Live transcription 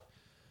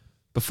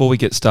Before we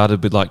get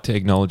started, we'd like to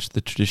acknowledge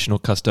the traditional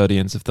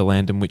custodians of the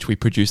land in which we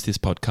produce this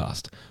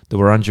podcast, the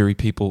Wurundjeri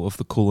people of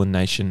the Kulin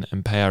Nation,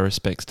 and pay our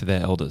respects to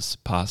their elders,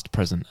 past,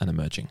 present and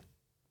emerging.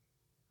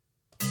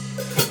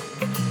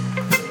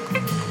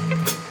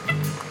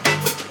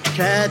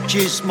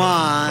 Catchy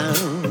smile,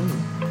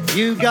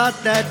 you got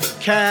that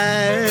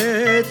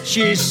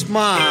catchy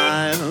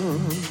smile.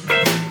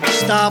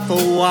 Stop a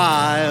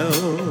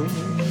while,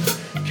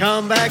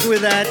 come back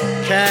with that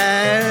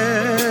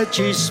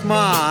catchy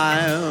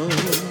smile.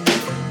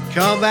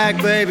 Come back,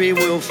 baby,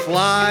 we'll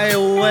fly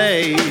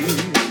away.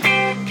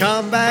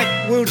 Come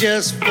back, we'll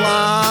just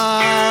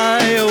fly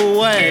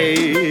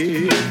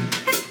away.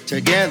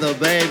 Together,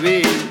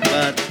 baby,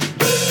 but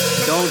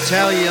don't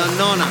tell your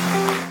nonna.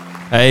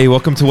 Hey,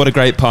 welcome to What a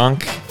Great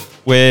Punk.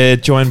 We're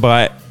joined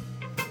by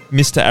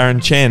Mr. Aaron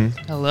Chen.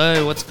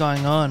 Hello, what's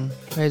going on?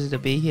 Crazy to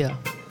be here.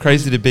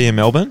 Crazy to be in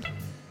Melbourne.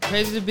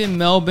 Crazy to be in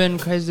Melbourne.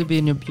 Crazy to be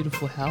in your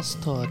beautiful house,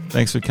 Todd.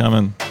 Thanks for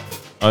coming.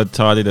 I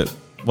tidied it.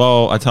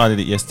 Well, I tidied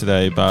it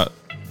yesterday, but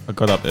I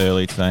got up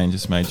early today and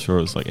just made sure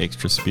it was like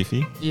extra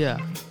spiffy. Yeah.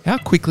 How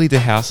quickly do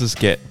houses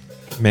get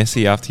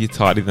messy after you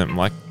tidy them?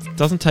 Like, it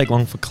doesn't take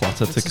long for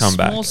clutter to come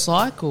back. It's a small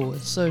cycle.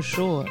 It's so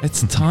short.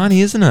 It's tiny,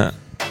 isn't it?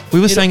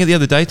 We were saying it the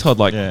other day, Todd,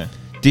 like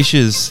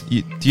dishes.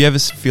 Do you ever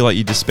feel like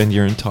you just spend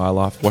your entire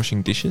life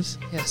washing dishes?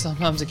 Yeah,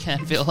 sometimes it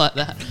can feel like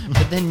that.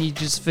 But then you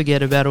just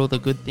forget about all the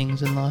good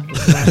things in life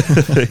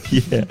as well.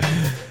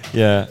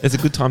 Yeah. It's a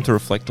good time to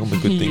reflect on the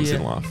good things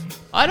in life.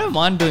 I don't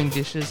mind doing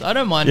dishes. I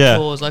don't mind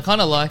chores. I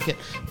kind of like it.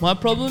 My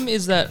problem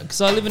is that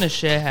because I live in a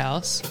share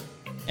house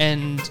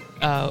and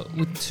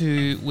with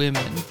two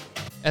women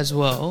as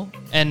well,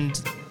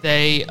 and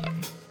they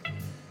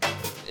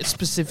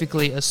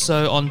specifically are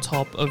so on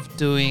top of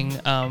doing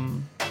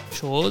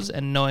chores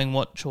and knowing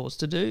what chores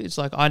to do. It's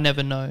like I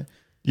never know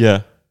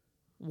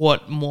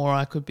what more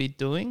I could be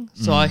doing.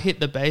 So I hit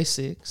the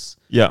basics.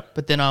 Yeah.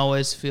 But then I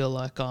always feel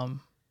like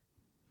I'm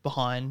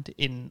behind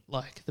in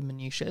like the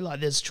minutiae. Like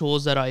there's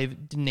chores that I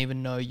didn't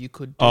even know you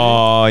could do.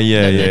 Oh,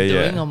 yeah,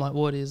 doing. I'm like,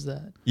 what is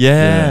that?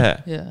 Yeah.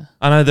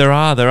 I know there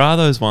are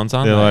those ones,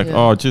 aren't They're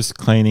like, just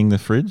cleaning the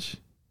fridge.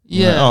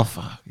 Yeah. Like, oh,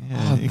 fuck.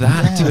 Yeah. Oh,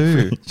 that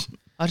too.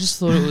 I just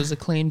thought it was a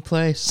clean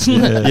place.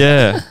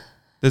 Yeah.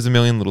 There's a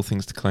million little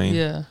things to clean.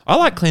 Yeah. I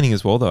like cleaning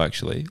as well, though,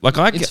 actually. Like,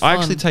 I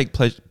actually take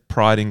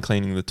pride in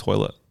cleaning the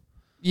toilet.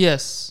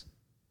 Yes.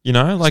 You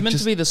know? Like, it's meant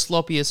to be the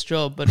sloppiest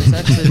job, but it's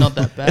actually not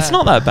that bad. It's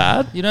not that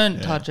bad. You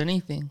don't touch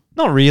anything.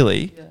 Not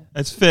really. Yeah.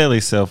 It's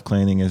fairly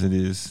self-cleaning as it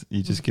is.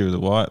 You just give it a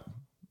wipe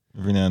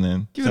every now and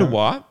then. Give it a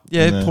wipe.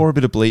 Yeah, pour a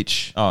bit of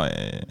bleach. Oh,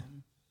 yeah.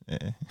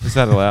 Is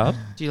that allowed?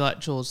 Do you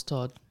like chores,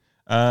 Todd?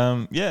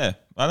 Yeah,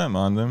 I don't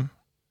mind them.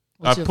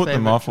 What's I your put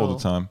them off chore? all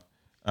the time.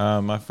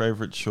 My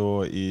favourite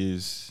chore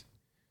is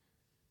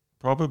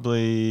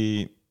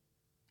probably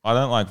I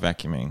don't like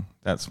vacuuming.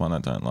 That's one I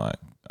don't like.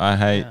 I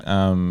hate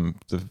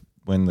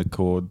when the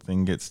cord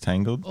thing gets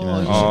tangled. Oh,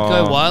 you should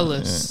go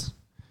wireless.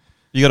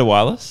 You got a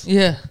wireless?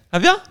 Yeah.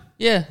 Have you?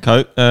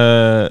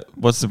 Yeah.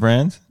 What's the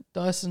brand?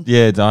 Dyson.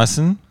 Yeah,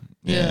 Dyson.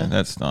 Yeah.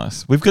 That's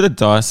nice. We've got a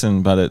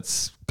Dyson, but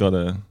it's got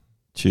a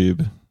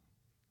tube.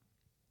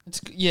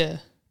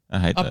 I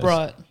hate those.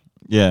 Upright.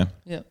 Yeah.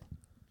 Yep.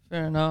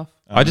 Fair enough.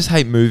 I just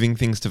hate moving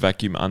things to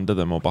vacuum under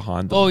them or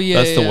behind them. Oh, yeah.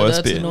 That's the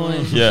worst that's bit.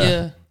 Annoying.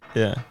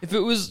 Yeah. If it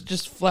was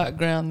just flat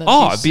ground,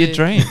 it'd be a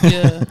dream.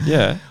 Yeah.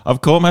 Yeah. I've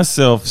caught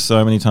myself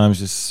so many times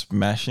just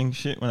smashing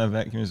shit when I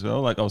vacuum as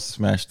well. Like I'll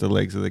smash the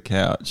legs of the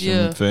couch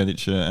and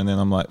furniture, and then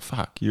I'm like,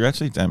 fuck, you're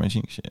actually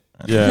damaging shit.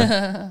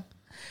 Yeah.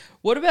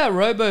 What about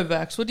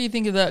RoboVax? What do you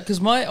think of that? Because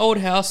my old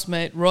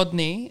housemate,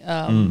 Rodney,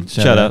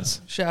 shout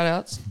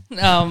outs.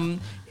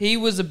 He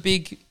was a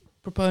big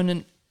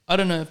proponent. I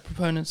don't know if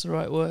proponent's the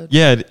right word.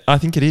 Yeah, I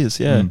think it is,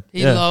 yeah.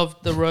 He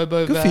loved the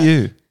RoboVax. Good for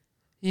you.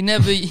 He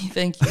never,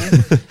 thank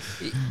you.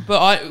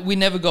 But we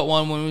never got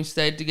one when we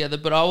stayed together.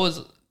 But I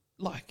was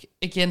like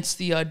against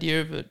the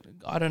idea of it.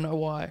 I don't know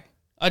why.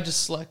 I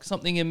just like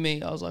something in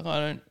me. I was like, I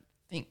don't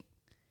think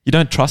you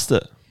don't trust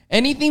it.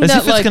 Anything As that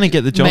if it's like gonna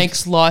get the job.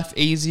 makes life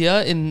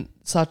easier in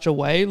such a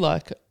way.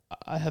 Like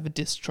I have a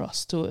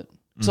distrust to it.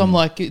 So I'm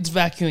like, it's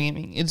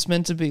vacuuming. It's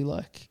meant to be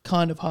like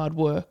kind of hard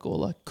work, or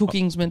like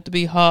cooking's meant to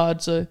be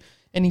hard. So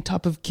any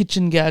type of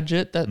kitchen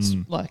gadget that's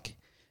like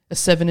a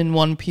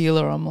 7-in-1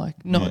 peeler, I'm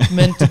like, no, it's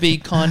meant to be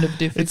kind of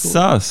difficult. It's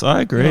sus.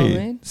 I agree. You know what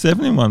I mean?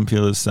 7-in-1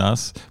 peeler is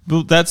sus.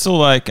 But that's all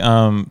like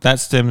that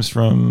stems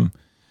from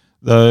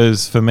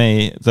those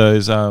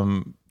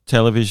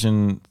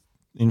television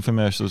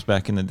infomercials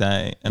back in the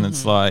day, and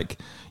it's like,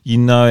 you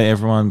know,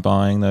 everyone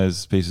buying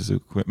those pieces of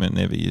equipment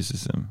never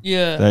uses them.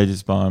 Yeah. They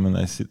just buy them and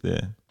they sit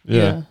there.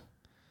 Yeah.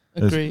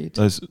 Agreed.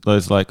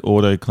 Those like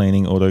auto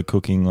cleaning, auto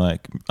cooking,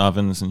 like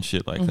ovens and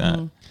shit like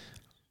that.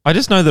 I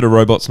just know that a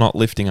robot's not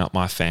lifting up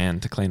my fan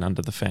to clean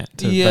under the fan,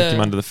 to vacuum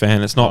under the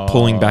fan. It's not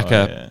pulling back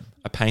a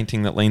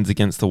painting that leans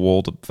against the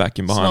wall to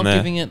vacuum It's behind not there.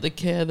 giving it the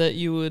care that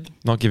you would.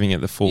 Not giving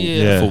it the full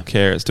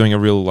care. It's doing a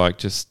real like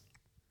just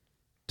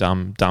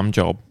dumb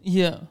job.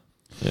 Yeah.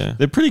 Yeah.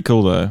 They're pretty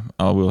cool though,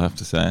 I will have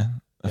to say.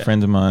 A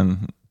friend of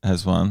mine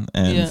has one,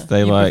 and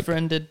they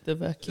befriended the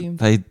vacuum.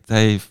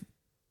 They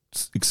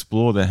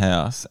explore the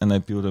house and they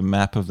build a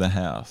map of the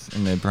house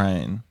in their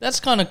brain. That's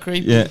kind of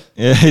creepy. Yeah,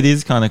 it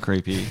is kind of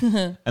creepy.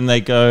 And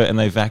they go and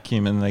they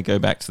vacuum and they go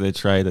back to their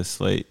tray to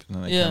sleep, and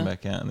then they come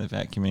back out and they're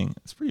vacuuming.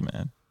 It's pretty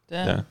mad.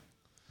 Damn. Yeah.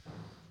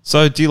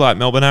 So, do you like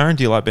Melbourne, Aaron?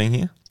 Do you like being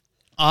here?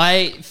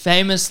 I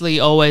famously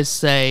always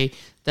say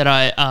that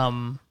I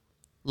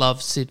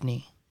love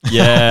Sydney.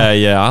 Yeah,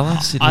 I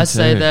love Sydney. I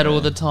say that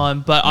all the time,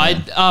 but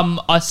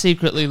I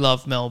secretly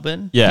love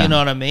Melbourne. Yeah, you know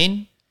what I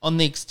mean. On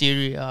the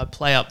exterior, I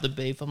play up the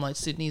beef. I'm like,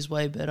 Sydney's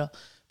way better.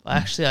 But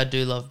actually, I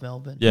do love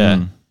Melbourne.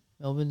 Yeah.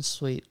 Melbourne's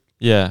sweet.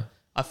 Yeah.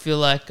 I feel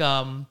like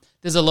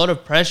there's a lot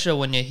of pressure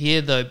when you're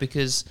here, though,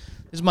 because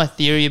this is my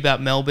theory about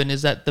Melbourne,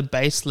 is that the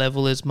base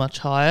level is much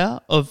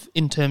higher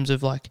in terms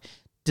of, like,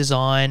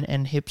 design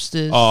and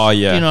hipsters. Oh,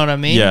 yeah. Do you know what I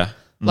mean? Yeah.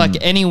 Like,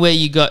 anywhere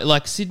you go,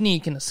 like, Sydney,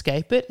 you can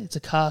escape it. It's a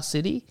car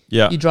city.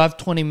 Yeah. You drive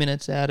 20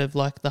 minutes out of,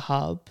 like, the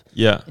hub.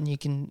 Yeah. And you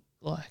can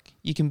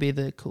be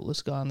the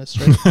coolest guy on the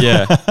street.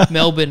 Yeah.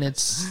 Melbourne,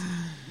 it's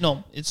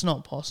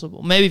not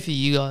possible. Maybe for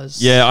you guys.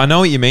 Yeah, I know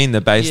what you mean.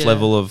 The base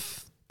level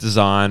of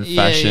design,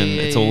 fashion,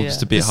 it's all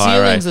just a bit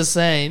higher. The ceiling's the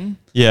same.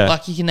 Yeah.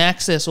 Like, you can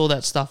access all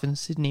that stuff in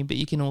Sydney, but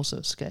you can also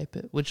escape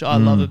it, which I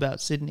love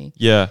about Sydney.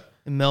 Yeah.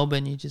 In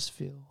Melbourne, you just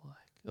feel like,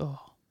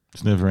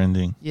 it's never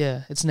ending.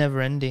 Yeah, it's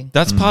never ending.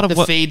 That's part of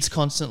the feed's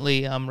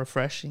constantly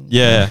refreshing.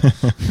 Yeah.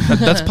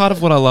 That's part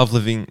of what I love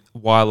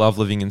why I love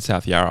living in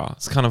South Yarra.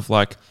 It's kind of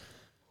like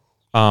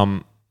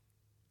I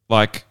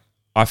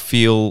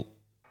feel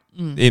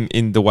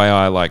in the way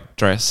I like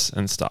dress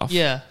and stuff.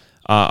 Yeah.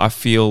 I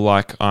feel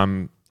like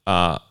I'm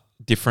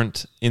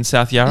different in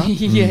South Yarra.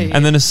 Yeah.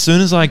 And then as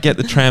soon as I get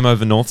the tram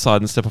over Northside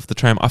and step off the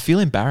tram, I feel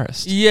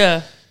embarrassed.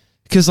 Yeah.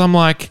 Because I'm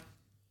like,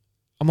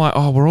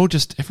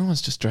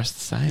 everyone's just dressed the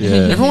same.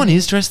 Yeah. Everyone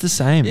is dressed the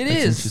same. It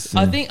is.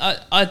 I think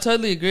I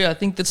totally agree. I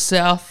think the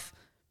south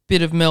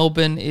bit of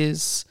Melbourne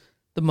is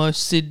the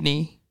most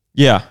Sydney.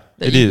 Yeah,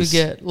 that you could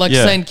get. Like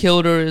St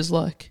Kilda is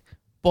like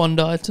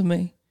Bondi to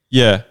me.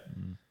 Yeah.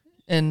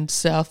 And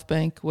South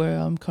Bank, where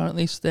I'm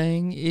currently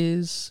staying,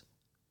 is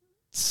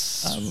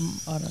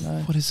I don't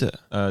know. What is it?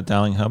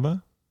 Darling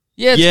Harbour?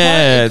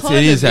 Yeah,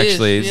 it is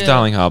actually. It's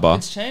Darling Harbour.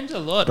 It's changed a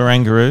lot.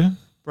 Barangaroo?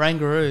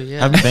 Barangaroo, yeah.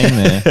 Haven't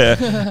been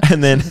there.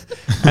 and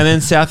then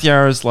South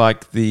Yarra is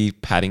like the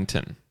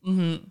Paddington.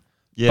 Mm-hmm.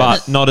 Yeah.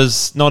 But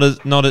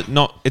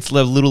it's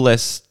a little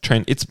less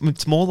trend.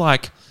 It's more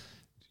like,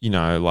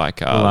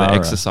 the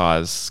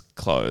exercise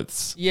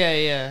clothes.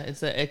 Yeah. It's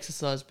the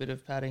exercise bit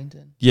of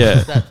Paddington. Yeah.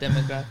 It's that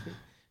demographic.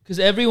 Because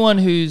everyone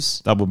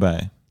who's... Double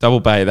Bay,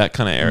 that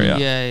kind of area.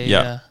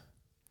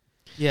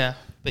 Yeah.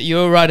 But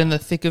you're right in the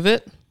thick of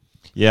it?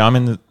 Yeah, I'm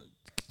in the...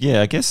 Yeah,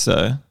 I guess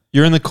so.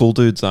 You're in the cool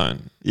dude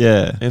zone.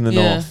 Yeah. In the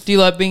north. Do you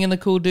like being in the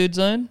cool dude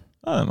zone?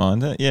 I don't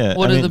mind it, yeah.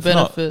 What are the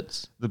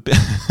benefits?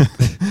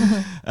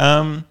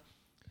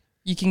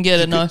 You can get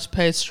a nice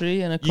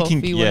pastry and a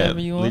coffee whenever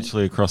you want.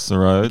 Literally across the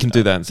road. You can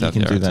do that in South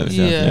Yarra too.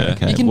 Yeah.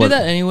 Okay. You can do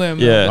that anywhere in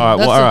Melbourne. Yeah.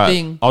 That's the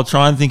thing. I'll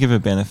try and think of a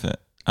benefit.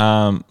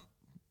 A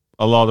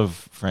lot of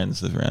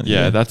friends live around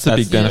here. Yeah, that's a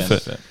big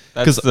benefit.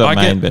 That's the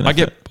main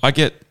benefit. I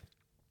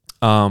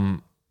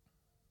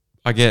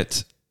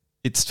get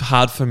it's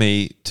hard for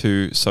me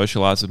to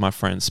socialize with my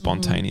friends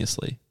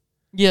spontaneously.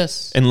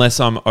 Yes. Unless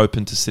I'm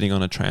open to sitting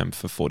on a tram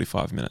for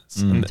 45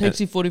 minutes. It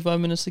takes you 45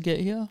 minutes to get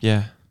here?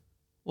 Yeah.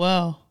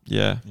 Wow.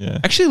 Yeah.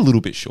 Actually, a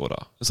little bit shorter.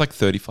 It's like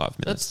 35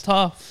 minutes. That's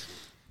tough.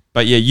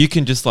 But yeah, you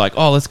can just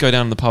let's go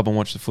down to the pub and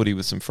watch the footy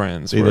with some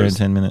friends. Be there in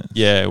 10 minutes.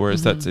 Yeah,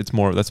 whereas that's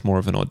more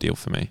of an ordeal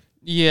for me.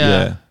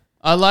 Yeah.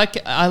 I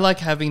like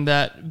having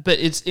that, but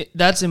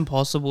that's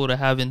impossible to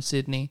have in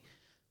Sydney.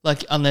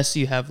 Like, unless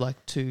you have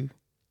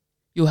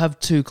you'll have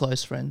two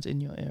close friends in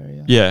your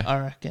area. Yeah. I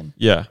reckon.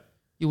 Yeah.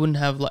 You wouldn't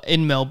have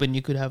in Melbourne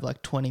you could have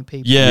 20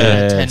 people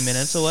 10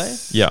 minutes away.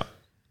 Yeah.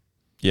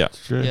 Yeah.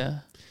 True.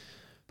 Yeah.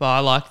 But I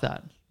like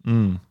that.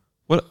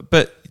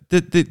 But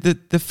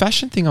the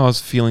fashion thing I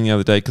was feeling the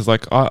other day, because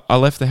I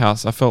left the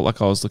house, I felt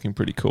like I was looking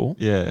pretty cool.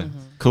 Yeah.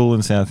 Cool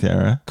in South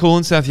Yarra.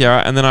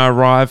 And then I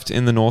arrived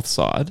in the north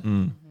side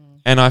and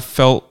I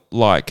felt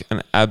like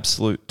an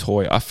absolute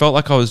toy. I felt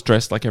like I was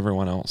dressed like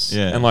everyone else.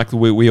 Yeah. And like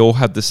we all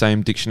had the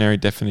same dictionary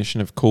definition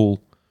of cool.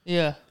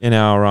 Yeah. In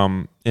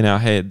our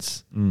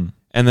heads.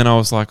 And then I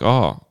was like,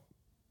 oh,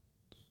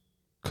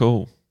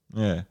 cool.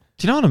 Yeah.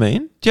 Do you know what I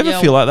mean? Do you ever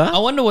feel like that? I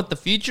wonder what the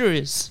future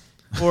is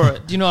for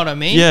it. Do you know what I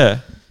mean? Yeah.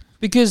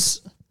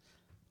 Because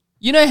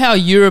you know how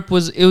Europe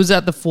was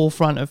at the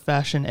forefront of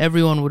fashion.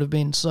 Everyone would have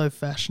been so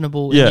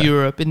fashionable in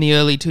Europe in the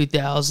early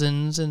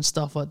 2000s and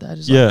stuff like that.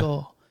 It's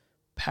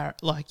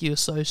you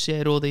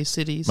associate all these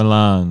cities.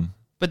 Milan.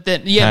 But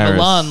then, Paris.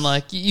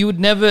 Milan, you would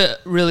never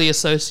really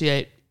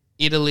associate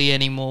Italy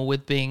anymore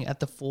with being at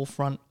the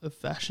forefront of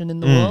fashion in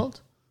the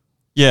world.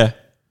 Yeah.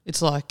 It's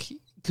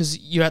because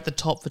you're at the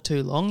top for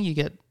too long, you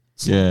get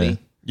sloppy.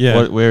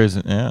 Yeah. Where is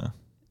it now?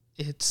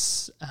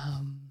 It's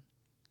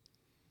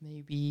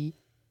maybe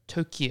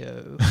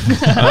Tokyo.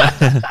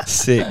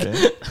 Sick.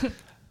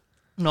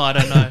 No, I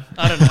don't know.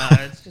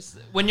 It's just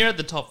when you're at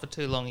the top for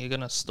too long, you're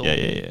gonna stall.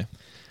 Yeah.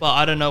 But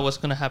I don't know what's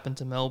gonna happen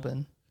to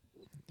Melbourne.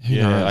 Who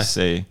knows? I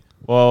see.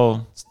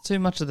 Well, it's too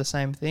much of the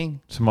same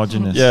thing. It's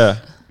homogenous. Yeah,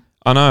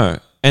 I know.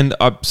 And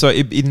so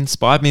it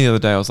inspired me the other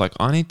day. I was like,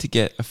 I need to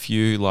get a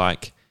few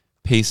like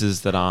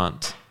pieces that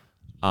aren't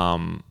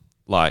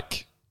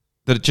like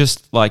that are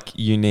just like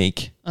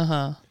unique.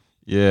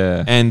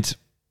 Yeah. And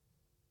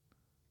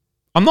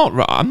I'm not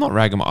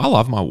ragging. I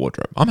love my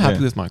wardrobe. I'm happy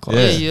with my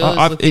clothes. Yeah,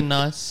 yours looking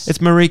nice.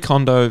 It's Marie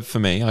Kondo for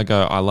me. I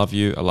go, I love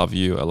you, I love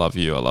you, I love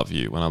you, I love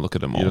you when I look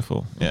at them all.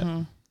 Beautiful.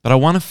 Yeah. But I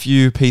want a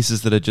few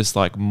pieces that are just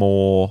like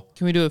more.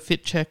 Can we do a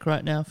fit check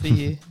right now for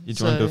you? You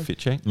want to do a fit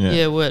check?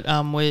 Yeah.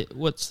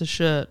 What's the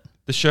shirt?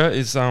 The shirt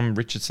is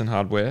Richardson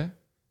Hardware.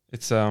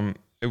 It's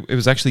it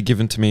was actually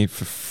given to me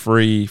for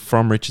free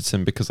from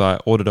Richardson because I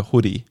ordered a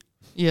hoodie.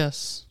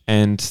 Yes.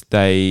 And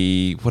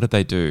what did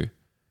they do?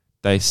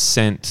 They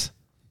sent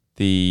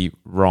the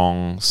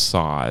wrong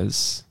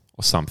size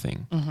or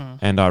something.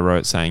 And I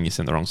wrote saying you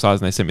sent the wrong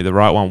size, and they sent me the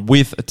right one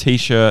with a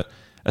t-shirt,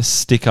 a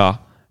sticker,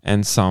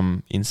 and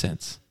some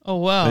incense. Oh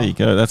wow. There you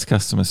go. That's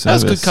customer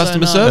service. That's good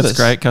customer service. That's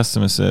great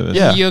customer service.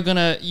 Yeah.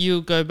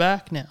 You'll go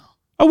back now.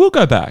 I will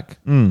go back.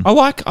 I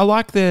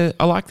like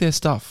their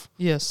stuff.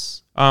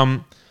 Yes.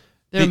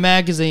 They're a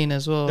magazine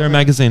as well. They're a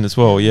magazine as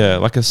well, yeah.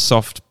 Like a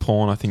soft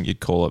porn, I think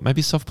you'd call it.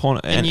 Maybe soft porn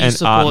and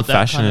art and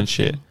fashion kind of and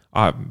shit. Thing.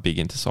 I'm big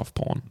into soft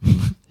porn.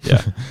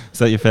 Yeah. Is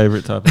that your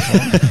favourite type of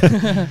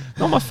porn?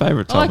 Not my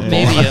favourite type of porn.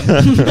 Medium.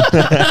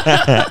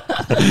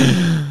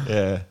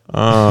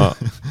 Yeah.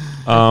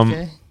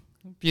 Okay.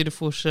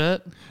 Beautiful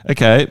shirt.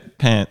 Okay.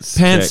 Pants.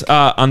 Pants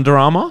are Under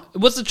Armour.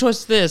 What's the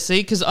choice there? See,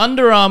 because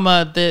Under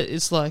Armour,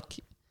 it's like,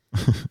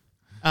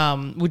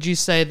 would you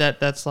say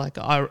that's like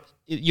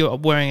you're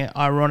wearing it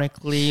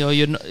ironically, or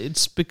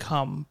it's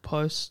become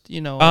post?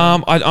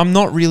 I'm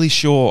not really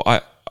sure.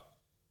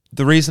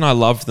 The reason I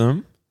loved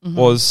them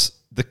was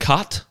the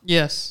cut.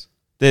 Yes.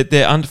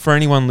 They're under, for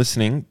anyone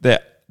listening. They're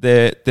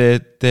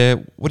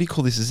what do you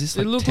call this? Is this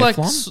like look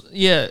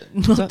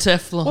Teflon? Not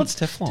Teflon. What's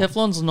Teflon?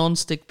 Teflon's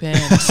non-stick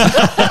pants.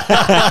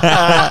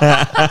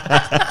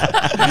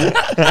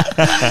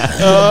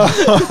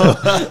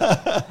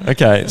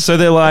 Okay, so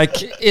they're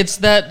like it's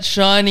that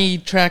shiny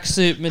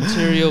tracksuit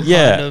material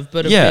kind of,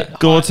 but a bit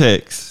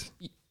Gore-Tex.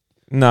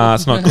 Nah,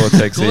 it's not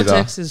Gore-Tex either.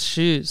 Gore-Tex is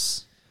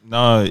shoes.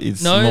 No,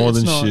 it's more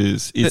than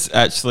shoes. It's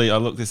actually, I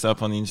looked this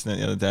up on the internet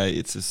the other day.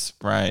 It's a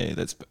spray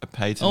that's a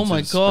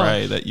patented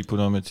spray that you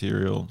put on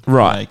material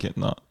to make it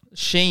not.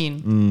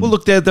 Sheen. Well,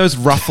 look, they're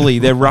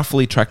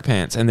roughly track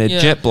pants, and they're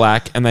jet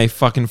black, and they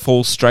fucking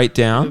fall straight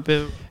down,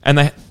 and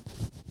they.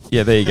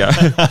 Yeah, there you go.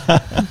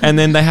 And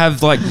then they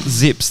have like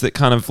zips that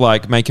kind of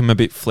like make them a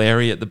bit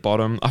flary at the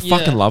bottom. I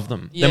fucking love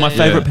them. They're my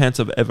favorite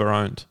pants I've ever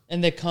owned.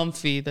 And they're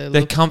comfy.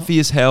 They're comfy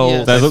as hell.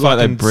 Yeah. They look like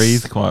they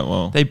breathe quite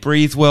well. They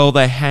breathe well.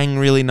 They hang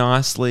really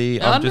nicely.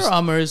 Under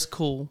Armour is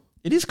cool.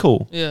 It is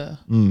cool. Yeah.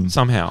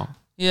 Somehow.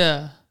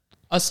 Yeah.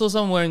 I saw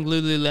someone wearing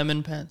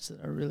Lululemon pants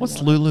that are really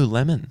What's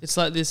Lululemon? It's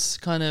like this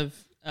kind of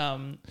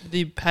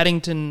the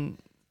Paddington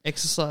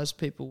exercise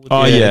people would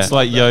it's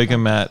like yoga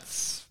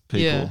mats.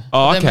 People. Yeah.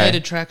 Oh, okay. They made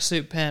a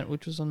tracksuit pant,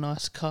 which was a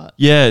nice cut.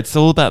 Yeah, it's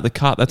all about the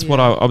cut. That's what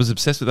I was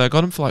obsessed with. I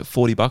got them for like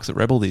 $40 at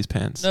Rebel, these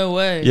pants. No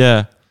way.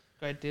 Yeah.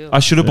 Great deal.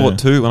 I should have bought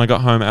two. When I got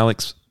home,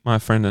 Alex, my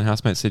friend and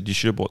housemate, said you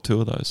should have bought two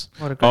of those.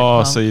 What a great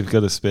pump. So you've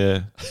got a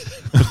spare.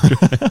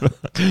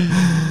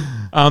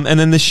 And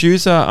then the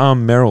shoes are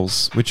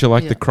Merrell's, which are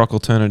like the Croc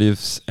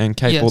alternatives. And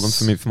Kate bought them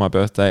for me for my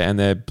birthday, and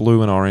they're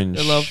blue and orange.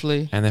 They're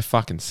lovely. And they're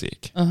fucking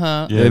sick.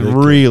 Yeah, they're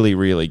really,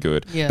 really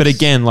good. Yes. But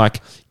again, like,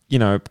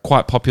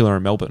 quite popular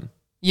in Melbourne.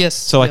 Yes.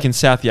 So like in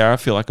South Yarra, I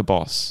feel like a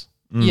boss.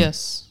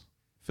 Yes.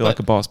 Feel like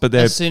a boss. But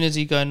they're as soon as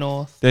you go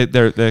north,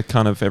 they're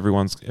kind of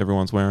everyone's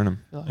wearing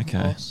them. Like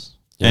okay.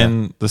 Yeah.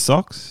 And the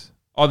socks?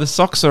 Oh, the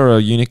socks are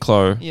a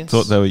Uniqlo. Yes.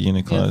 Thought they were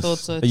Uniqlo. Yeah, I thought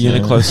so too. A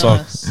Uniqlo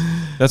sock.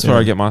 That's where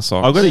I get my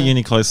socks. I've got a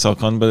Uniqlo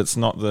sock on, but it's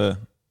not they're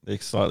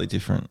slightly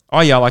different.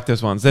 Oh yeah, I like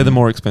those ones. They're the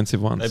more expensive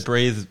ones. They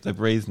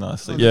breathe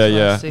nicely.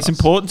 Yeah. It's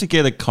important to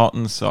get a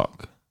cotton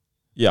sock.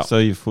 Yeah. So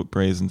your foot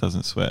breathes and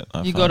doesn't sweat.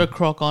 You got a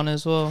Croc on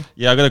as well.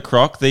 Yeah, I got a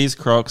Croc. These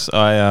Crocs,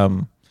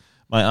 my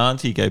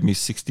auntie gave me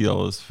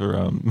 $60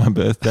 for my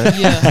birthday.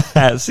 Yeah.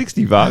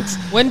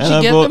 $60. When did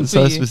you get them for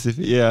so you?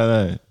 specific.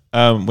 Yeah,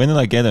 I know. When did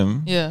I get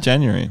them? Yeah.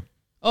 January.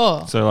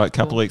 Oh. So like a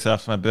couple of weeks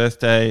after my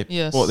birthday.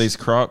 Yes. Bought these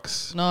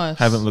Crocs. Nice.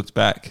 Haven't looked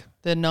back.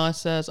 They're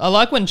nice as. I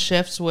like when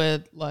chefs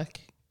wear like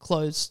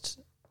closed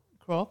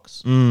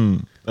Crocs.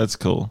 That's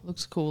cool.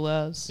 Looks cool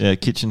as. Yeah,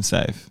 kitchen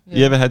safe. Yeah.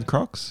 You ever had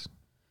Crocs?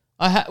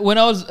 When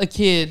I was a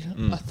kid,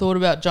 I thought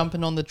about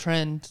jumping on the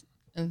trend,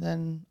 and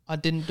then I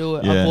didn't do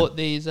it. Yeah. I bought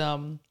these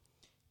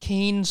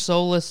Keen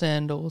Solar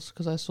sandals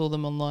because I saw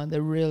them online.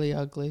 They're really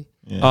ugly.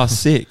 Yeah. Oh,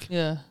 sick.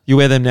 Yeah. You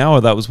wear them now, or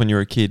that was when you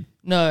were a kid?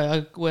 No,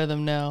 I wear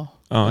them now.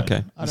 Oh, okay. I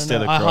don't Instead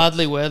know. of I Crocs.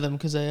 hardly wear them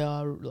because they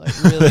are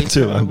like really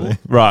Too terrible. ugly.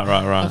 Right.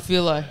 I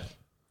feel like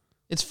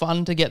it's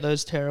fun to get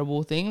those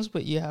terrible things,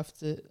 but you have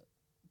to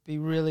be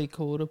really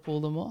cool to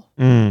pull them off,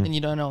 and you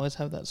don't always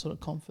have that sort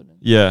of confidence.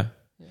 Yeah.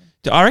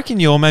 I reckon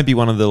you're maybe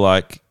one of the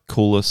like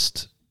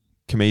coolest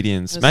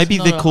comedians. It's maybe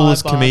the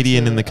coolest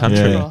comedian in the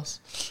country.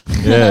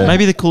 Yeah.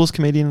 Maybe the coolest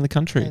comedian in the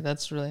country. Yeah,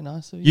 that's really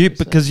nice of you.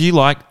 Because you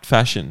like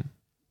fashion.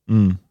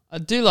 I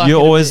do like.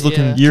 You're always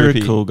looking. You're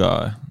trippy. a cool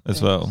guy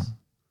as well.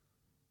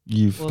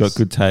 You've got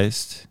good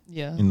taste.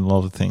 Yeah. In a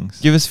lot of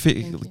things. Give us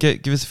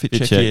give us a fit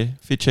check here.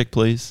 Fit check,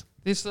 please.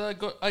 This I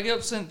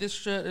got sent this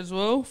shirt as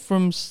well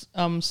from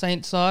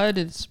Saint Side.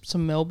 It's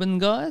some Melbourne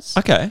guys.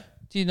 Okay.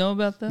 Do you know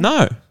about them?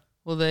 No.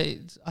 Well,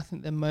 I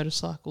think they're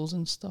motorcycles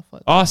and stuff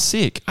like that. Oh,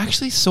 sick! I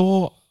actually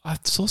saw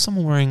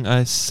someone wearing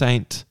a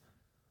Saint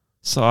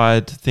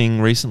Side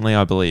thing recently,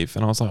 I believe,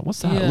 and I was like,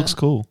 "What's that? It looks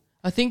cool."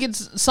 I think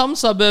it's some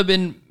suburb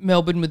in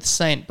Melbourne with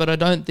Saint, but I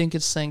don't think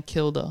it's St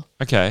Kilda.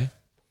 Okay.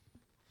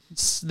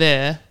 It's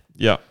there.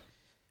 Yeah.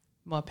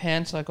 My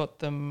pants, I got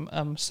them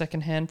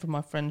second hand from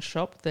my friend's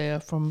shop. They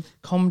are from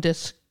Comme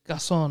des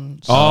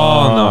Garçons.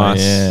 Oh, nice.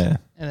 Yeah.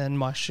 And then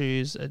my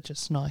shoes are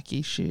just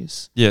Nike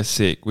shoes. Yeah,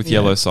 sick. With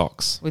yellow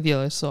socks. With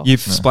yellow socks.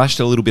 You've splashed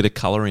a little bit of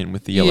colour in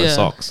with the yellow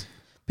socks.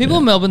 People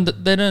in Melbourne,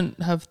 they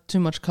don't have too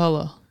much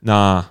colour.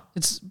 Nah.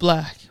 It's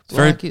black.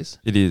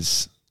 It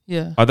is.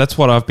 Yeah. That's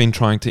what I've been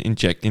trying to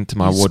inject into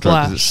my wardrobe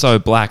because it's so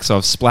black. So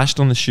I've splashed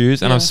on the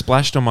shoes and I've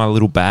splashed on my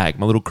little bag.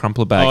 My little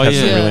Crumpler bag has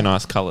some really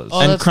nice colours. Oh,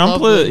 and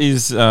Crumpler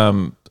is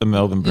a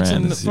Melbourne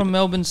brand. It's from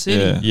Melbourne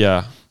City.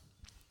 Yeah.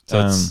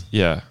 So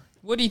yeah.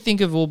 What do you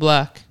think of all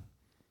black?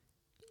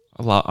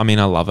 I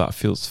love it. It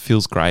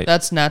feels great.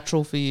 That's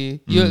natural for you.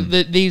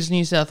 These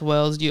New South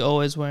Wales, you're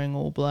always wearing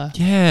all black.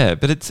 Yeah,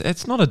 but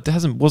it's not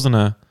wasn't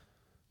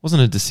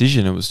a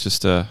decision. It was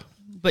just a.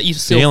 But you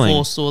still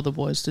forced all the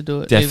boys to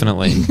do it.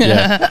 Definitely.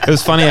 Yeah. It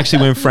was funny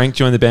actually when Frank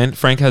joined the band.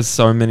 Frank has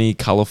so many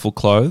colourful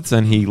clothes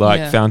and he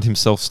found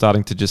himself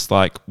starting to just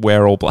like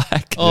wear all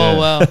black. Oh,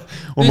 wow.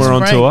 When we're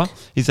on tour.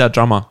 He's our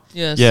drummer.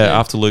 Yeah.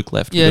 After Luke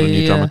left, we got a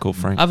new drummer called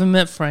Frank. I haven't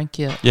met Frank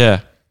yet.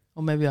 Yeah.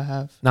 Or maybe I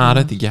have. No, I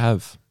don't think you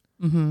have.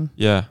 Mm-hmm.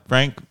 Yeah.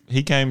 Frank,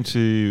 he came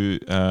to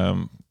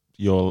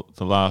the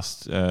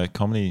last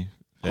comedy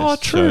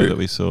fest show that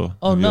we saw.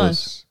 Oh,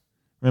 nice.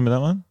 Remember that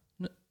one?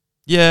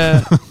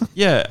 Yeah.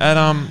 Yeah.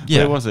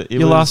 Where was it?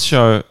 Your last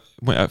show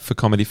for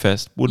Comedy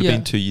Fest would have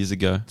been 2 years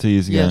ago. 2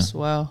 years ago. Yes,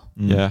 wow.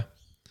 Yeah.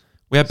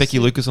 We had Becky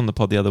Lucas on the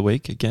pod the other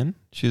week again.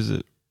 She was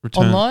at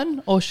return.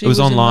 Online? Or she was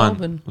online. in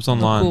Melbourne? It was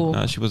online. Cool.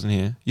 No, she wasn't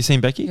here. You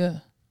seen Becky? Yeah.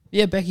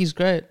 Yeah, Becky's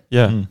great.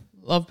 Yeah.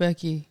 Love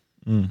Becky.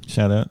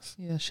 Shout outs.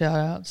 Yeah, shout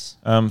outs.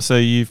 So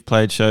you've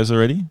played shows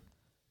already?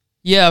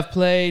 Yeah, I've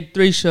played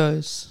 3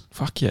 shows.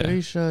 Fuck yeah. 3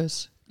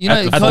 shows.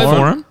 At the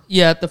Forum?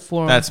 Yeah, at the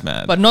Forum. That's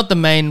mad. But not the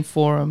main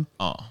Forum.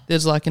 Oh.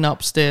 There's like an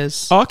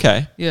upstairs. Oh,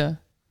 okay. Yeah.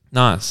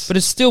 Nice. But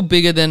it's still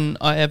bigger than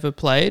I ever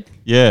played.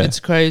 Yeah. It's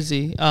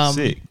crazy.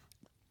 Sick.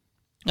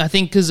 I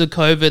think because of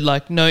COVID,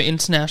 like no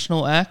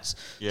international acts.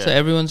 Yeah. So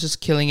everyone's just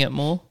killing it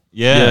more.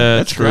 Yeah,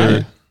 that's true.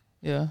 Great.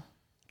 Yeah.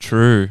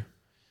 True.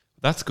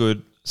 That's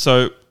good.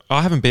 So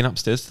I haven't been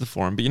upstairs to the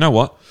Forum, but you know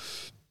what?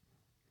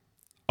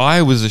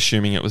 I was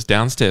assuming it was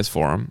downstairs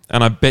Forum,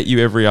 and I bet you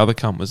every other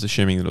cunt was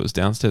assuming that it was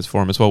downstairs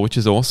Forum as well, which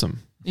is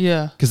awesome.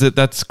 Yeah. Because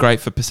that's great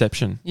for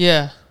perception.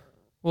 Yeah.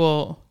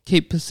 Well,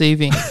 keep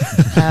perceiving,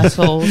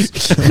 assholes.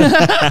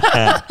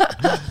 Yeah.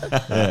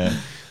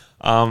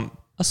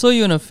 I saw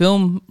you in a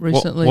film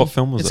recently. What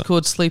film was it? It's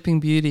called Sleeping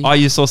Beauty. Oh,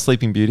 you saw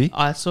Sleeping Beauty?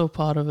 I saw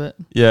part of it.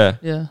 Yeah.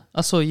 Yeah.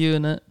 I saw you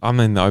in it. I'm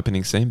in the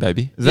opening scene,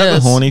 baby. Is that the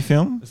horny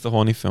film? It's the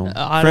horny film.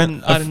 I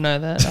didn't know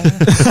that.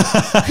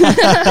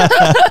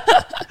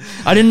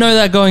 I didn't know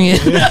that going in.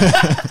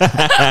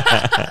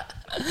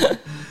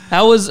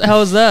 How was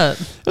that?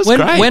 It was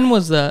great. When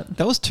was that?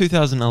 That was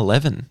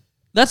 2011.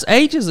 That's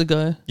ages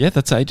ago. Yeah,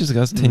 that's ages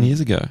ago. That's 10 years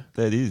ago.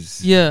 That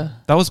is. Yeah.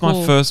 That was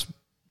my first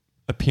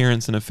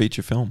appearance in a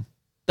feast film.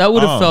 That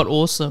would have felt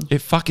awesome. It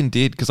fucking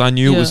did, because I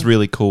knew it was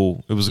really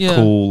cool. It was a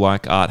cool,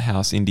 like, art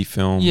house indie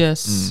film.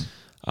 Yes.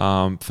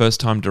 First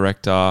time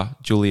director,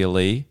 Julia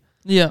Lee.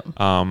 Yeah.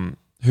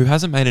 Who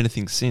hasn't made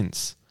anything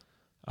since.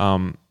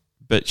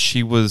 But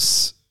she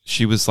was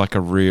like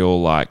a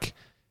real, like,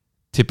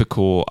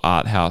 typical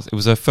art house. It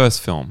was her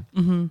first film.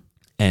 Mm-hmm.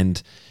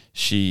 And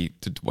she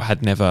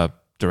had never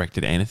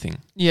directed anything.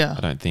 Yeah. I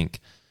don't think.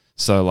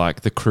 So,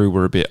 like, the crew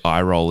were a bit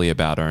eye-rolly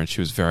about her, and she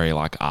was very,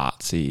 like,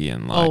 artsy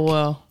and, like... Oh,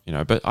 wow. You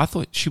know, but I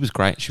thought she was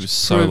great. She was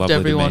so Proved lovely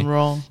everyone to me.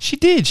 wrong. She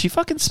did. She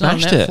fucking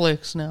smashed it. It's on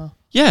Netflix now.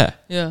 Yeah.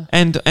 Yeah.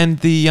 And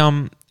the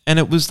and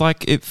it was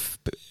like it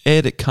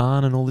aired at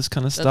Cannes and all this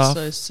kind of stuff.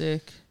 That's so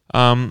sick.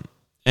 And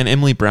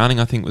Emily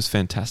Browning, I think, was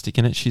fantastic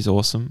in it. She's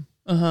awesome.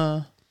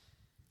 Uh-huh.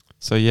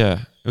 So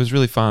yeah, it was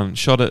really fun.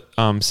 Shot at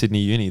Sydney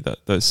Uni,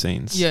 those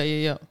scenes.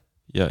 Yeah.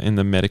 Yeah, in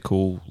the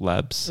medical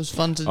labs. It was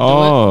fun to do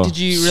it. Did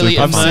you really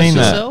immerse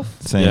yourself?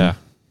 Yeah.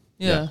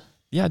 Yeah.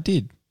 Yeah, I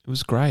did. It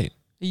was great.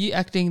 Are you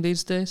acting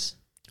these days?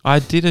 I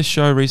did a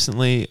show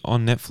recently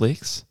on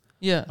Netflix.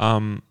 Yeah.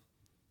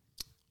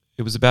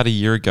 It was about a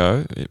year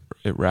ago.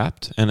 It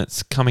wrapped, and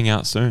it's coming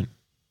out soon.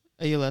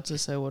 Are you allowed to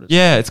say what it's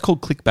Yeah, it's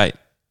called Clickbait.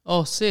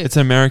 Oh, sick. It's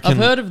an American... I've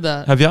heard of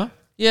that. Have you?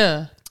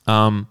 Yeah.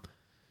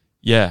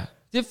 Yeah.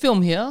 Did it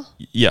film here?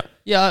 Yeah.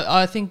 Yeah,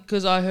 I think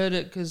because I heard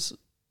it because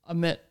I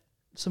met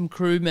some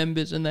crew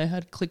members and they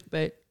had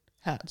clickbait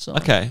hats on.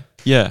 Okay,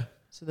 yeah.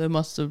 So they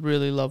must have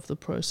really loved the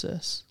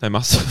process. They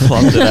must have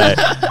loved it,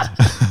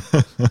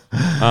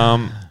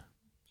 eh?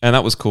 And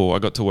that was cool. I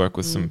got to work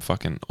with some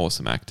fucking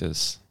awesome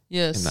actors.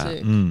 Yeah, in that.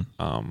 sick.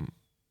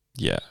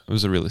 Yeah, it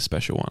was a really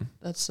special one.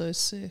 That's so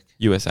sick.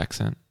 US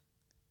accent.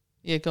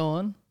 Yeah, go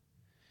on.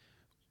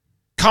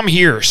 Come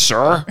here,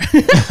 sir.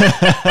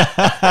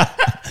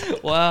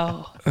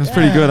 Wow. That's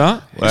pretty good,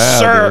 huh? Wow,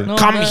 sir, dude.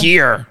 come bad.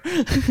 here.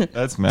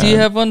 That's mad. Do you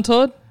have one,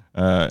 Todd?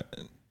 I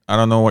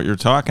don't know what you're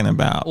talking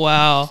about.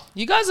 Wow.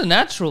 You guys are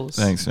naturals.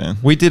 Thanks, man.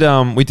 We did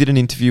an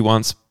interview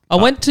once. I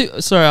went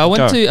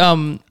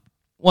to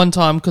one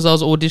time because I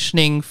was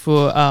auditioning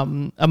for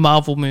a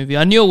Marvel movie.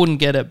 I knew I wouldn't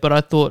get it, but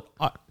I thought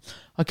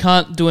I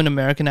can't do an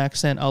American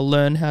accent. I'll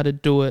learn how to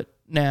do it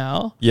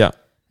now. Yeah.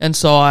 And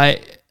so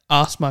I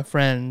asked my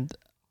friend,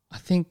 I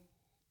think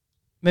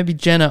maybe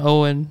Jenna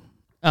Owen,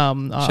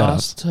 I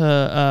asked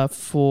her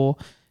for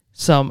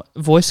some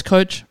voice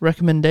coach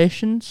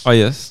recommendations. Oh,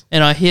 yes.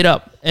 And I hit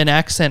up an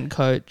accent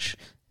coach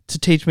to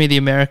teach me the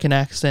American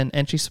accent,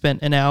 and she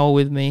spent an hour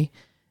with me.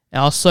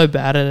 And I was so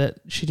bad at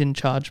it, she didn't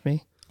charge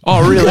me.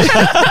 Oh, really?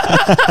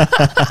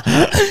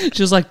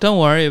 She was like, don't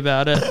worry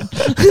about it.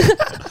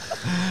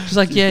 She's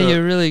like, yeah,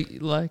 you're really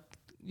like,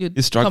 you're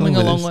struggling coming a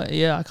with long this. way.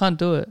 Yeah, I can't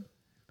do it.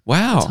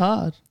 Wow. It's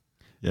hard.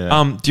 Yeah.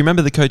 Do you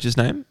remember the coach's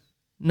name?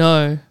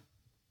 No.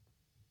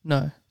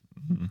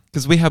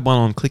 Because we had one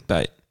on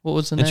Clickbait. What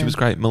was the and name? she was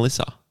great.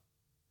 Melissa.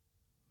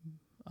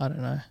 I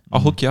don't know.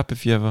 I'll hook you up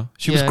if you ever.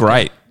 She was Yeah,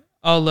 great.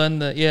 I'll learn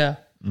that, yeah.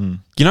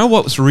 You know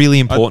what was really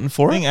important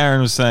for I it? think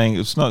Aaron was saying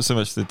it's not so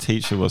much the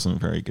teacher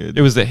wasn't very good.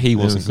 It was that he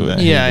wasn't good. that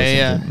he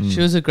Yeah. wasn't good.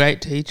 She was a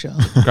great teacher.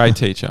 Great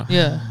teacher.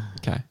 Yeah.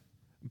 Okay.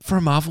 For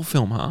a Marvel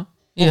film, huh? What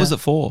Yeah. was it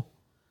for?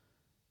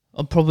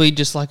 Probably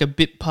just like a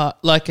bit part,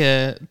 like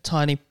a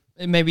tiny,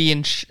 maybe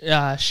in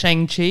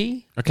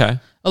Shang-Chi. Okay.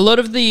 A lot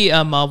of the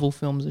Marvel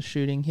films are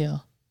shooting here.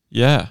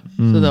 Yeah.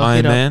 So they'll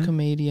Iron hit Man. up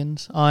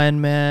comedians.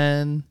 Iron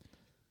Man.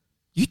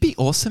 You'd be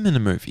awesome in a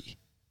movie.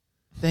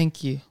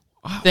 Thank you.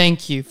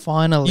 Thank you.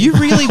 Finally. You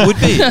really would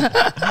be.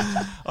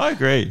 I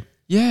agree.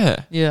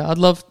 Yeah. Yeah, I'd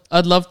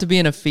love to be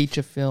in a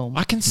feature film.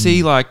 I can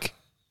see like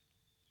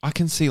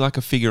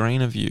a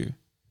figurine of you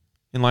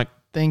in like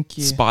Thank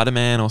you.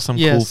 Spider-Man or some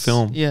cool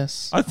film.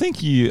 Yes. I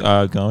think you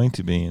are going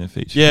to be in a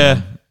feature. Yeah.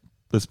 film.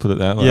 Let's put it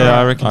that way. Yeah,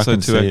 I reckon so can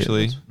too, see it.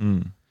 actually.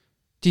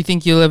 Do you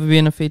think you'll ever be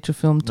in a feature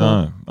film,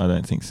 Tom? No, I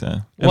don't think so.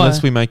 Why?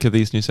 Unless we make of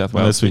these New South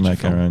Wales Unless we feature make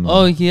film. our own.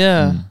 Oh,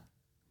 yeah.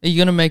 Are you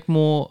going to make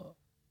more?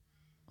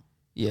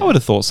 Yeah. I would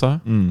have thought so.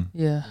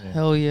 Yeah.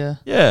 Hell yeah.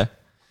 Yeah.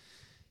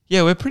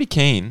 Yeah, we're pretty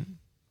keen.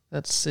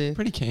 That's sick.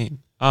 Pretty keen.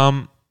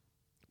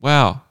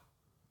 Wow.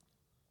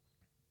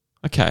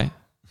 Okay.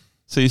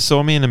 So you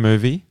saw me in a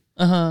movie.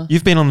 Uh-huh.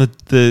 You've been on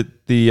the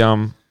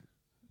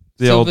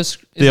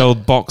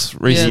old box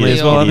recently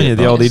as well, haven't you?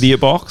 The old idiot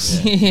box.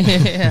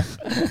 Yeah.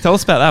 Tell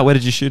us about that. Where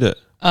did you shoot it?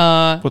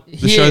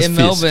 Here show's in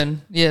Fisk.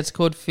 Melbourne. Yeah, it's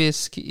called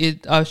Fisk.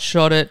 I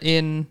shot it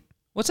in,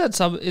 what's that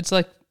suburb? It's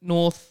like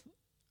North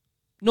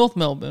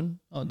Melbourne,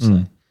 I would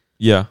say.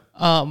 Yeah.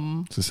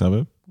 It's a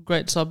suburb.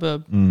 Great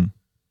suburb.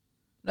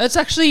 It's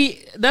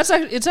actually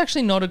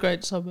not a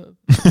great suburb.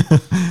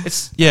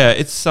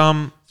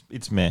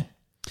 It's meh.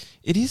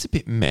 It is a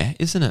bit meh,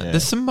 isn't it? Yeah.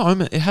 There's some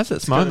moment. It has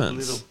its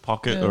moments. A little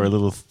pocket or a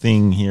little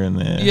thing here and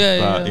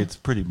there. But it's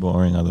pretty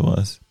boring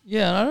otherwise.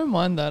 Yeah, and I don't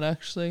mind that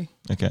actually.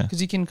 Okay.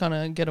 Because you can kind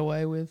of get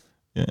away with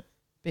Yeah.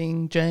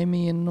 being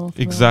Jamie in North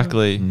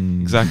Exactly.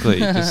 Mm. Exactly.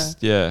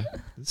 Just yeah.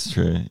 It's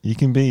true. You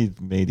can be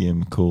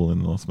medium cool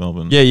in North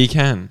Melbourne. Yeah, you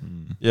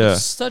can. Yeah.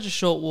 It's such a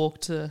short walk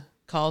to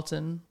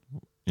Carlton.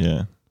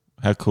 Yeah.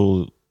 How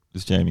cool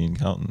is Jamie in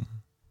Carlton?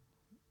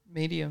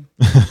 Medium.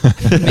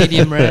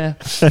 Medium rare.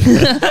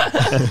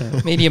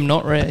 Medium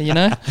not rare, you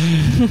know?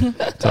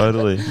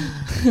 Totally.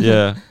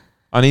 Yeah.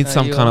 I need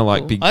some You kind are of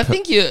like cool. big. I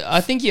think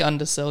you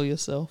undersell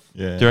yourself.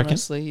 Yeah. Do you reckon?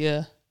 Honestly,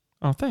 yeah.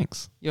 Oh,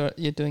 thanks. You're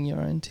doing your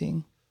own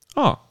thing.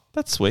 Oh,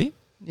 that's sweet.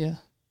 Yeah.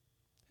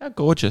 How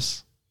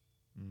gorgeous.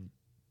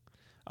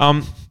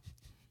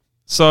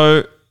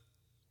 So,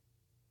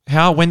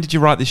 when did you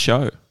write this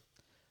show?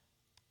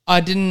 I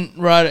didn't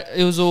write it.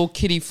 It was all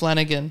Kitty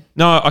Flanagan.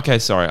 No, okay,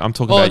 sorry. I'm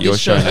talking about your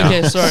this show now.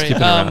 Okay, sorry.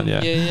 Skipping around,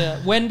 yeah. Yeah.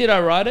 When did I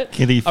write it?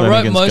 Kitty I wrote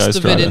Flanagan's most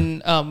of it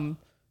ghostwriter. in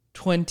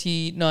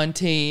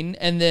 2019,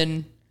 and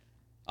then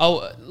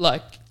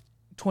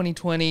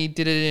 2020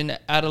 did it in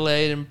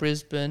Adelaide and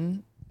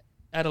Brisbane.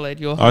 Adelaide,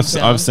 your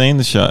hometown. I've seen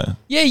the show.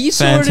 Yeah, you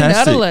saw Fantastic. it in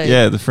Adelaide.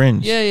 Yeah, The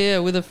Fringe. Yeah,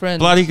 with a friend.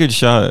 Bloody good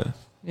show.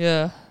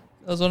 Yeah,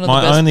 that was one of the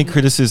My best. only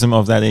criticism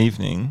of that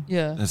evening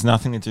Yeah. has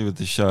nothing to do with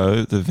the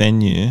show, the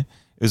venue.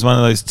 It was one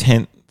of those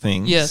tent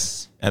things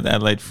Yes. at the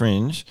Adelaide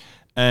Fringe,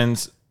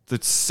 and the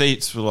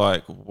seats were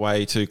like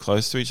way too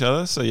close to each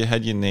other. So you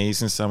had your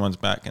knees in someone's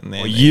back, and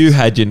then You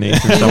had your knees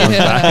in someone's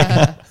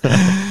back.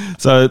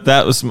 So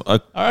that was. I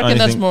reckon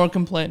that's more a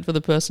complaint for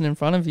the person in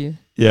front of you.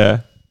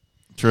 Yeah.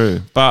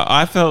 true. But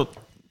I felt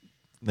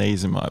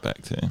knees in my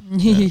back too.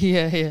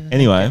 Yeah.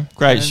 Anyway,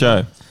 great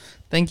show.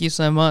 Thank you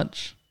so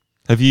much.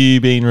 Have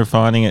you been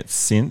refining it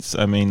since?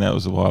 I mean, that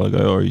was a while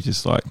ago, or are you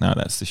just like, no,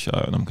 that's the show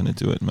and I'm going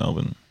to do it in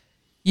Melbourne?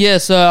 Yeah,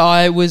 so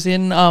I was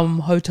in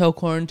hotel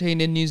quarantine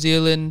in New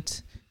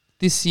Zealand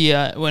this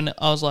year when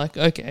I was like,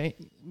 okay,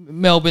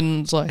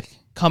 Melbourne's like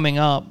coming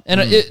up. And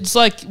it's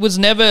like, was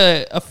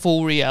never a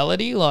full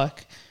reality,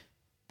 like,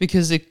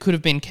 because it could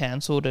have been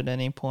cancelled at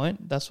any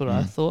point. That's what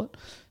I thought.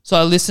 So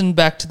I listened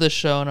back to the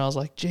show and I was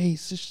like,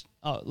 geez,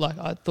 like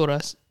I thought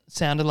I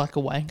sounded like a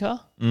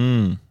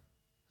wanker.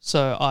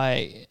 So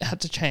I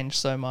had to change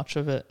so much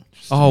of it.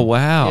 Oh,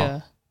 wow.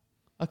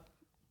 Yeah.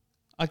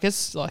 I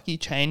guess like you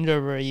change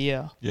over a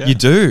year. Yeah. You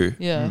do?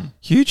 Yeah.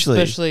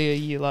 Hugely. Especially a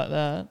year like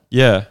that.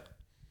 Yeah.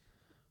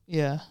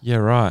 Yeah. Yeah,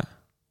 right.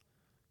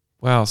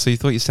 Wow, so you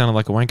thought you sounded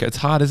like a wanker. It's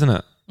hard, isn't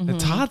it?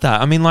 It's hard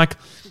that. I mean, like,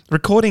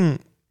 recording...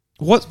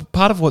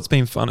 Part of what's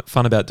been fun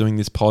about doing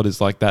this pod is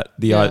like that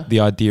the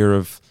idea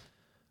of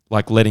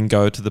like letting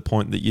go to the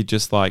point that you're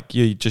just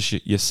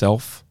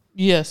yourself.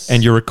 Yes.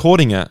 And you're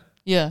recording it.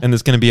 Yeah. And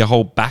there's going to be a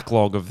whole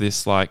backlog of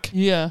this like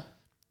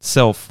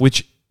self,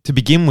 which to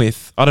begin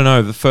with, I don't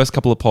know, the first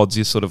couple of pods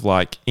you're sort of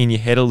like in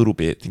your head a little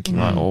bit thinking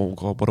like, oh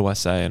God, what do I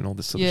say? And all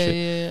this sort of shit.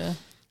 Yeah.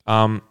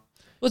 Well,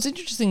 it's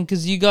interesting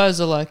because you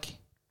guys are like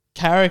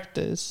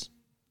characters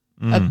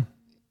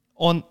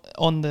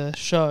on the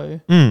show,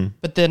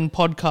 but then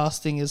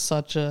podcasting is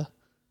such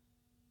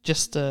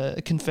just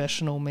a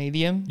confessional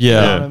medium.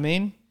 Yeah. You know what I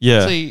mean?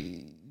 Yeah. So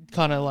you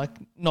kind of like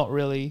not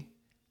really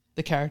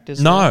the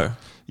characters. No. There.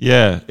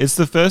 Yeah. It's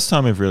the first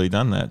time we've really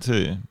done that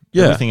too.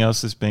 Yeah. Everything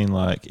else has been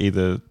like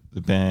either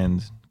the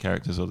band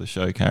characters or the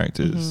show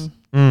characters.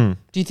 Do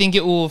you think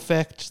it will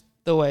affect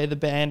the way the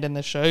band and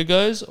the show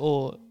goes,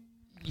 or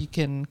you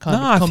can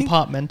kind of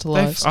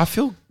compartmentalize? I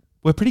feel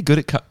we're pretty good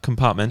at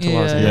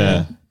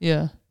compartmentalizing.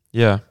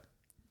 Yeah.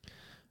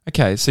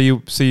 Okay, so you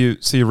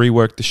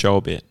reworked the show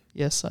a bit.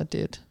 Yes, I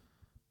did.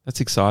 That's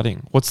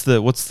exciting. What's the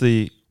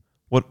theme?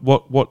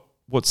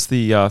 What's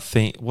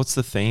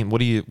the theme?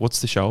 What's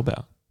the show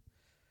about?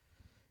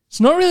 It's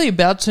not really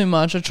about too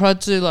much. I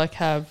tried to like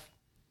have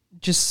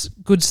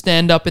just good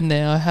stand up in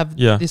there. I have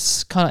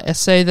this kind of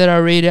essay that I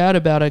read out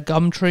about a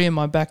gum tree in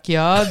my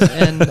backyard,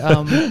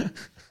 and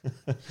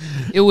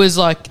it was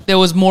like there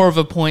was more of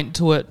a point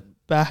to it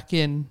back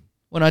in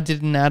when I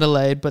did in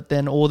Adelaide, but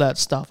then all that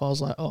stuff I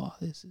was like, oh,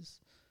 this is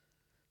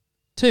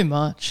too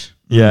much.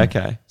 Yeah,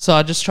 okay. So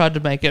I just tried to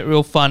make it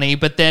real funny,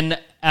 but then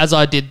as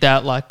I did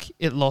that, like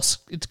it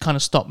kind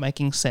of stopped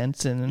making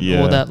sense, and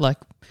all that like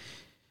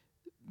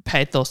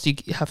pathos you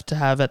have to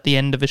have at the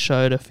end of a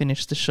show to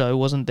finish the show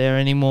wasn't there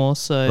anymore.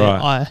 So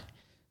I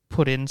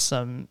put in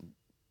some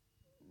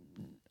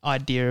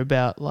idea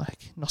about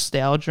like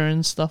nostalgia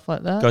and stuff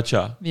like that.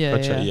 Gotcha.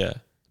 Yeah.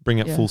 Bring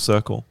it full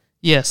circle.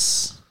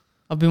 Yes.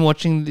 I've been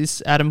watching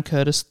this Adam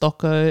Curtis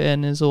doco,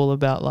 and it's all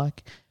about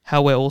like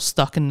how we're all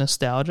stuck in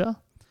nostalgia,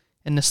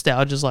 and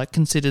nostalgia is like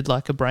considered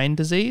like a brain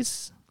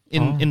disease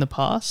in the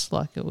past.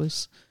 Like it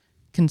was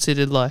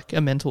considered like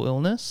a mental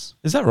illness.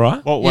 Is that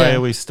right? What way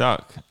are we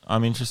stuck?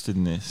 I'm interested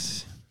in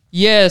this.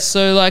 Yeah,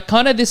 so like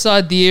kind of this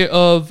idea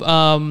of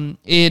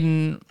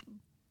in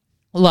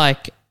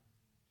like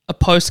a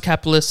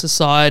post-capitalist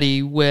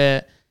society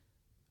where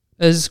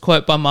there's this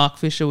quote by Mark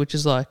Fisher, which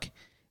is like,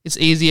 it's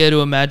easier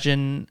to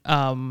imagine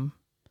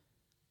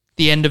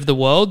the end of the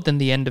world than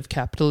the end of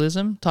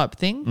capitalism type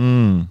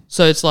thing.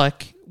 So it's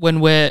like when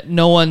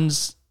no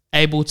one's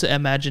able to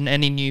imagine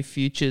any new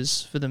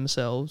futures for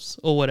themselves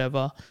or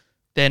whatever,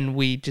 then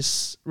we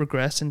just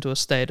regress into a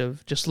state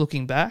of just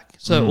looking back.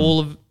 So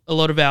a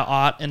lot of our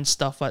art and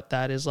stuff like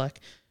that is like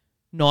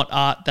not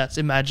art that's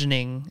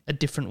imagining a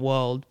different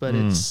world, but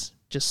it's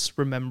just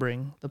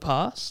remembering the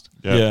past.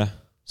 Yeah.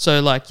 So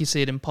like you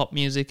see it in pop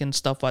music and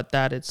stuff like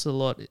that. It's a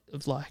lot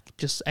of like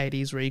just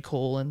 80s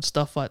recall and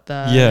stuff like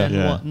that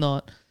and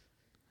whatnot.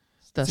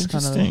 That's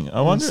kind of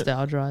the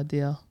nostalgia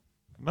idea.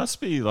 It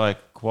must be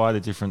like quite a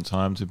different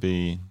time to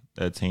be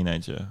a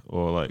teenager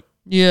or like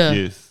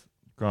youth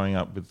growing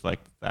up with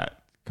like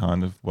that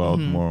kind of world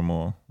more and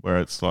more, where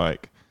it's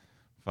like,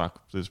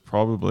 fuck, there's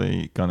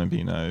probably going to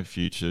be no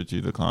future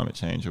due to climate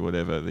change or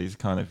whatever. These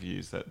kind of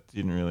views that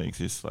didn't really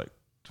exist like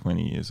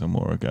 20 years or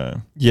more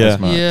ago. Yeah.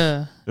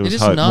 Yeah. There was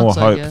more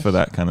hope for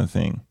that kind of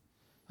thing.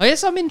 I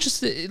guess I'm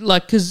interested,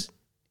 like, because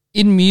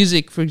in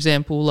music, for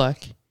example,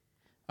 like,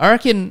 I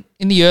reckon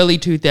in the early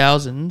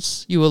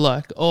 2000s, you were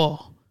like,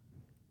 oh,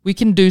 we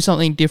can do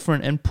something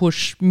different and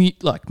push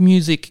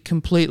music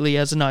completely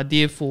as an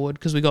idea forward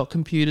because we got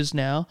computers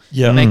now.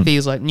 Yeah. Make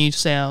these like new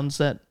sounds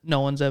that no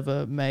one's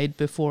ever made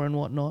before and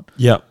whatnot.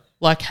 Yeah.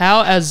 Like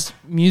how as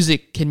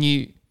music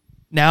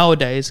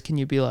nowadays can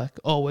you be like,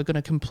 oh, we're going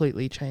to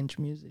completely change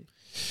music?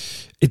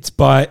 It's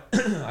by,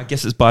 I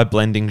guess it's by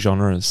blending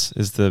genres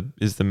is the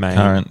main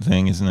current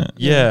thing, isn't it?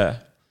 Yeah.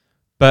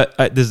 But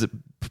there's a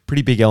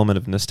pretty big element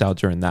of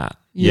nostalgia in that.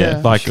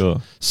 Yeah. Like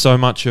so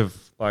much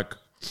of like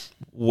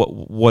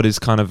what is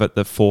kind of at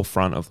the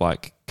forefront of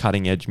like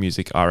cutting edge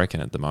music, I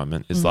reckon at the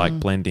moment is like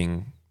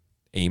blending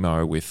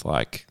emo with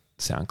like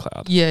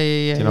SoundCloud. Yeah.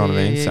 Do you know what I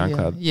mean? Yeah,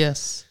 SoundCloud.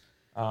 Yes.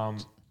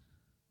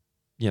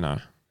 You know,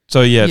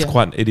 So yeah,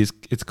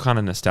 it's kind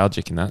of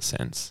nostalgic in that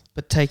sense.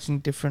 But taking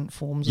different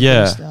forms of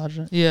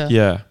nostalgia. Yeah.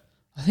 Yeah.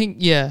 I think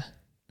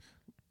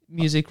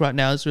music right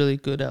now is really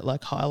good at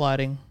like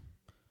highlighting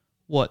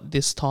what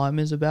this time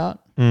is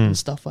about and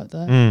stuff like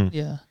that.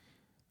 Yeah.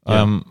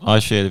 I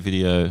shared a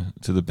video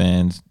to the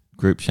band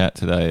group chat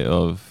today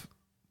of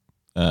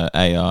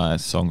AI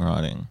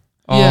songwriting.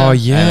 Oh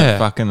yeah, and it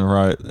fucking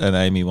wrote an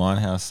Amy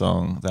Winehouse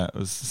song that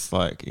was just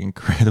like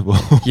incredible.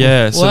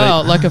 Yeah,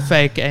 so like a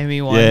fake Amy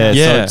Winehouse.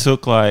 Yeah, so it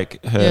took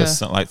like her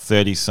like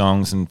 30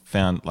 songs and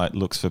found like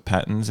looks for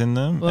patterns in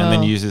them, and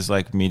then uses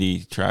like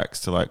MIDI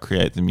tracks to like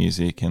create the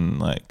music and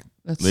like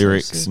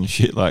lyrics and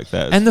shit like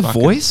that. And the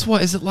voice,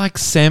 what is it like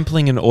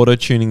sampling and auto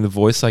tuning the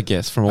voice? I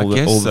guess from all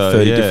the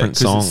 30 different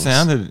songs. It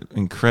sounded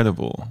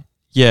incredible.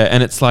 Yeah,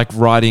 and it's like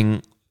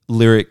writing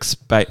lyrics,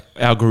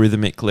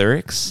 algorithmic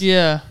lyrics.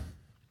 Yeah.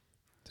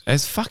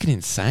 It's fucking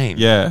insane.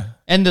 Yeah.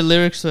 And the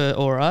lyrics were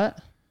all right?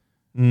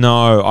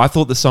 No, I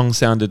thought the song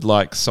sounded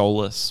like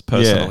soulless,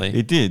 personally. Yeah,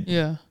 it did.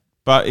 Yeah.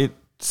 But it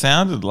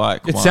sounded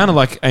like sounded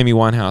like Amy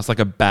Winehouse, like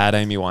a bad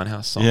Amy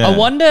Winehouse song. Yeah.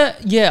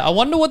 I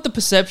wonder what the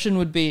perception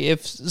would be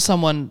if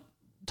someone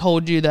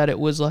told you that it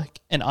was like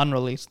an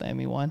unreleased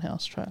Amy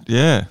Winehouse track.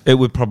 Yeah. It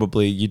would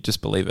probably, you'd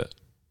just believe it.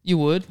 You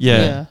would?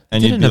 Yeah.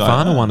 And did a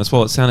Nirvana one as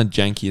well. It sounded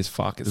janky as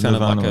fuck. It sounded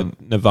like a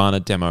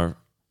Nirvana demo.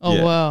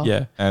 Oh, wow.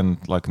 Yeah. And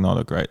like not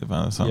a great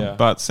Nirvana song,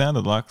 but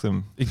sounded like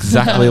them.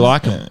 Exactly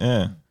like them.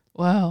 Yeah.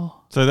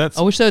 Wow. So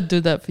I wish they'd do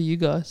that for you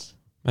guys.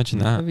 Imagine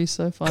that. That'd be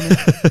so funny.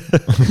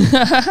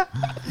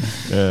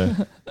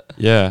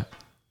 Yeah.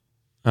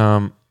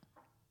 So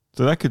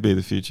that could be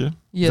the future.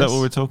 Yes. Is that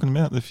what we're talking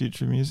about? The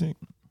future of music?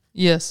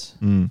 Yes.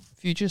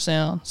 Future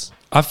Sounds.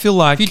 I feel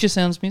like Future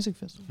Sounds Music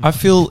Festival. I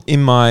feel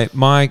in my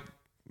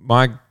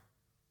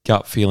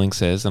gut feeling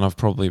says, and I've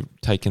probably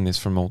taken this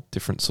from all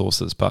different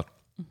sources, but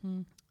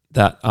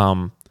that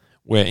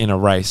we're in a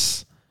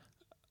race.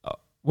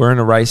 We're in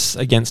a race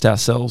against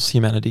ourselves,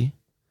 humanity.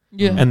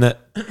 Yeah. And that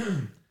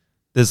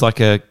there's like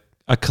a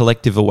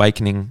collective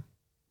awakening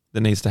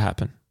that needs to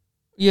happen.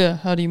 Yeah.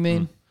 How do you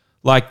mean?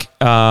 Like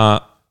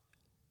that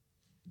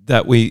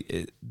we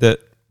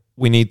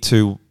need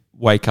to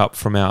wake up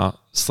from our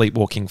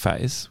sleepwalking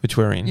phase, which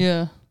we're in.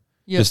 Yeah.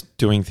 Yep. Just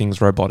doing things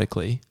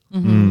robotically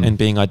and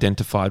being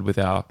identified with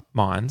our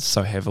minds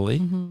so heavily.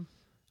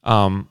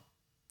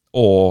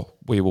 Or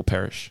we will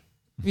perish.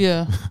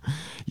 Yeah.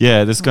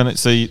 Yeah, there's gonna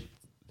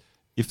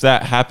if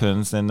that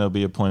happens, then there'll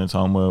be a point in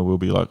time where we'll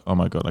be like, oh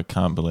my God, I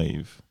can't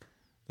believe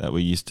that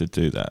we used to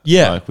do that.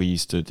 Yeah. Like we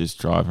used to just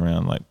drive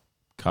around like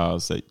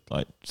cars that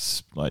like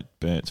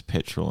burnt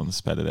petrol and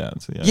spat it out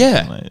into the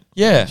ocean.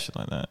 Yeah. Shit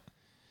like that.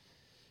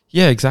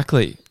 Yeah,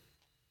 exactly.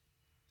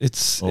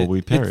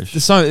 We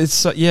perish.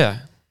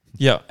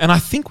 Yeah. And I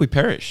think we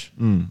perish.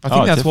 I think that's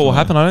definitely. what will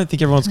happen. I don't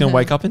think everyone's going to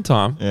wake up in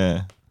time.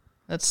 Yeah.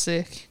 That's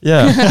sick.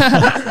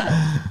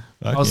 Yeah.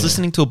 I was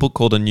listening to a book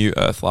called A New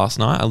Earth last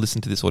night. I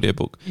listened to this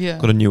audiobook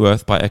called A New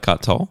Earth by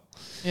Eckhart Tolle.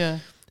 Yeah.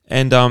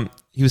 And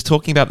he was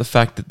talking about the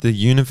fact that the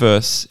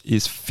universe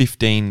is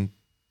 15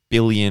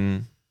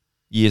 billion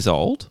years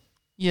old.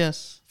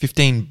 Yes.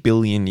 15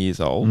 billion years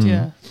old.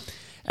 Yeah.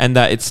 And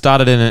that it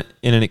started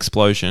in an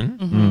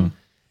explosion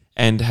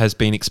and has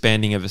been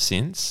expanding ever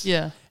since.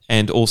 Yeah.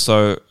 And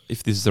also,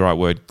 if this is the right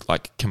word,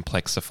 like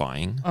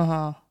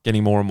complexifying,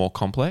 getting more and more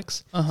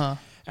complex.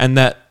 And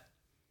that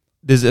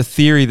there's a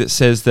theory that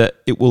says that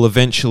it will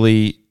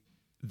eventually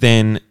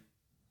then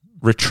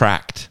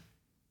retract.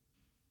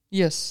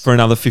 Yes. For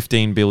another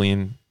 15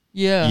 billion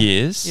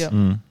years.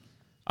 Yeah.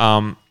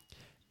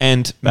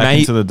 And back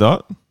into the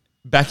dot?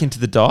 Back into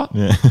the dot.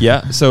 Yeah.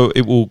 Yeah. So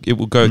it will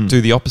go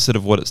do the opposite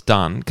of what it's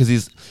done, because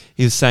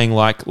he's saying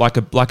like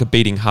a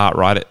beating heart,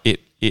 right? It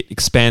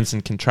expands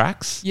and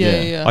contracts.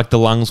 Yeah. Like the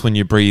lungs when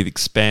you breathe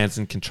expands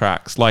and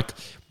contracts. Like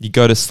you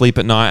go to sleep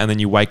at night and then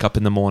you wake up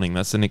in the morning.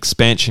 That's an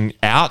expansion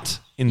out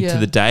into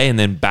the day and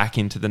then back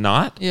into the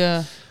night.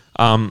 Yeah.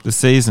 The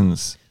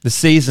seasons.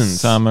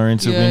 Summer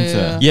into winter.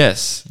 Yeah.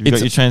 Yes. You've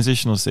got your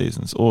transitional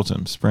seasons,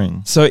 autumn,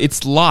 spring. So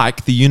it's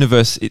like the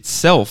universe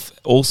itself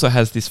also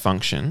has this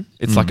function.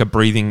 It's like a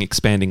breathing,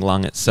 expanding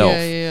lung itself.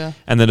 Yeah.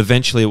 And then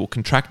eventually it will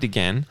contract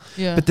again.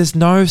 Yeah. But there's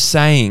no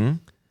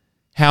saying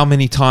how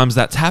many times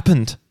that's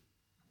happened.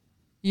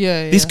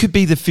 Yeah. This could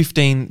be the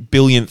 15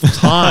 billionth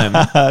time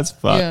That's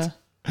fucked.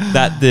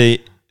 that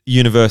the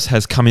universe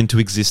has come into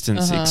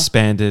existence,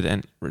 expanded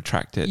and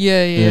retracted.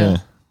 Yeah.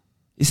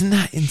 Isn't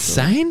that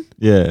insane?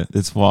 Yeah,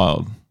 it's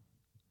wild.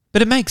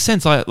 But it makes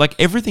sense. Like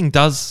everything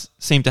does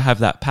seem to have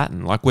that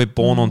pattern. Like we're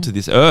born onto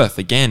this earth.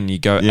 Again, you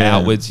go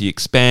outwards, you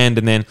expand,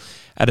 and then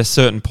at a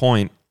certain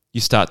point,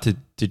 you start to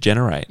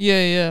degenerate.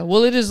 Yeah.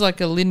 Well, it is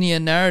like a linear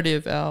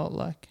narrative, our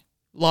like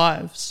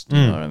lives. Do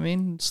you know what I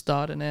mean?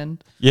 Start and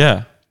end.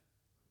 Yeah.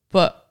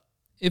 But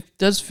it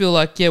does feel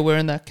like, we're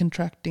in that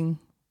contracting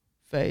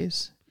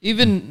phase.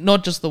 Even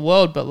not just the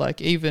world, but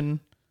like even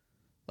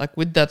like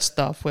with that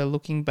stuff, we're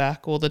looking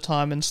back all the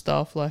time and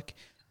stuff. Like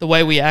the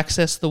way we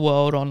access the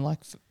world on like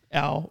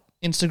our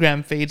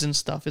Instagram feeds and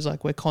stuff is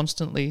like we're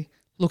constantly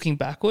looking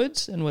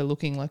backwards and we're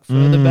looking like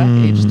further back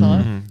each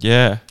time.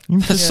 Yeah.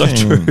 That's so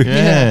true.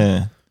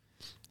 Yeah.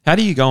 How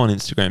do you go on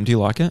Instagram? Do you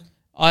like it?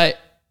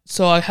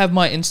 So I have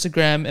my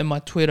Instagram and my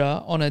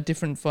Twitter on a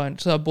different phone.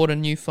 So I bought a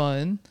new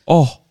phone.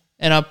 Oh.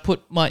 And I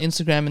put my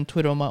Instagram and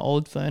Twitter on my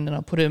old phone, and I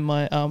put it in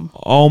my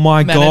oh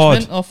my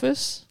management God.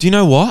 office. Do you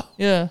know what?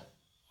 Yeah.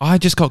 I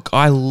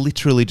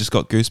literally just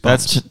got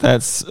goosebumps.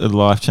 That's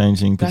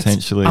life-changing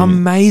potentially.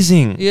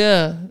 Amazing.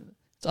 Yeah.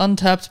 It's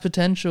untapped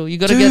potential. You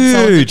got to get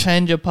someone to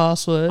change your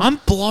password. I'm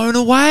blown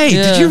away.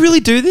 Yeah. Did you really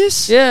do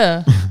this?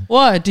 Yeah.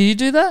 Why? Do you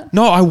do that?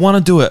 No, I want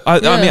to do it.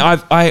 I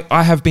mean,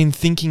 I have been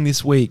thinking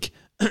this week,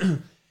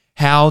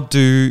 how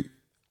do,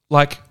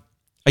 like,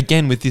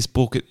 again, with this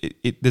book,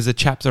 there's a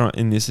chapter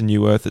in this A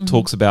New Earth that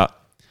talks about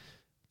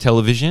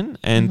television,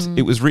 and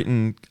it was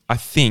written, I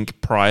think,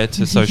 prior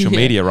to social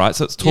media, right?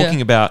 So it's talking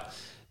about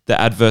the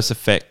adverse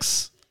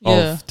effects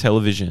of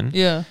television.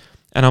 Yeah.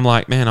 And I'm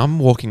like, man, I'm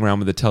walking around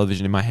with a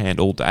television in my hand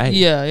all day.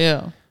 Yeah,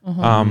 yeah.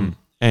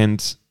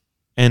 And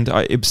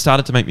it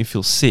started to make me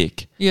feel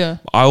sick. Yeah.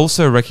 I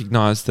also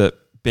recognized that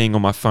being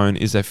on my phone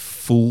is a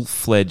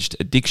full-fledged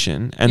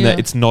addiction, and that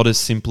it's not as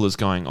simple as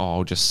going, oh,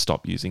 I'll just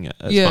stop using it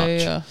as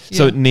much.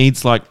 So it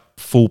needs like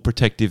full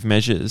protective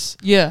measures,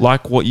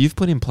 like what you've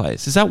put in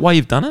place. Is that why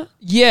you've done it?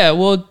 Yeah,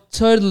 well,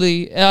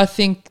 totally. I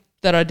think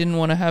that I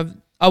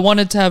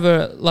wanted to have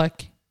a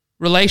like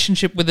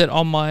relationship with it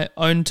on my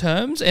own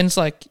terms, and it's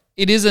like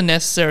it is a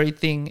necessary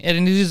thing,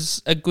 and it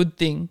is a good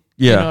thing.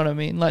 Yeah. You know what I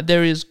mean? Like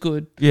there is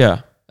good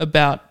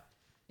about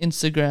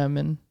Instagram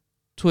and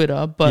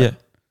Twitter, but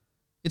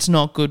it's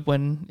not good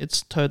when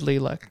it's totally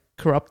like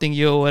corrupting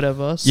you or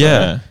whatever.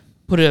 So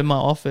put it in my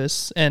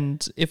office,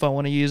 and if I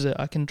want to use it,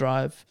 I can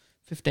drive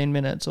 15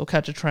 minutes or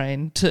catch a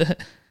train to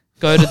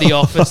go to the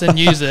office and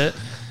use it.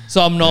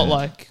 So I'm not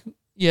like,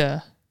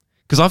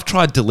 because I've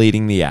tried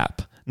deleting the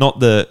app, not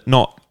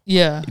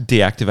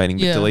deactivating,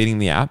 but deleting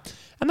the app.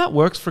 And that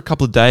works for a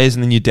couple of days,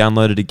 and then you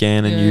download it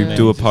again, and you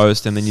do a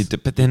post, and then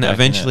but then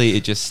eventually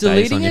it just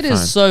stays deleting on your it phone.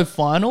 is so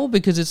final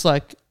because it's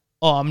like,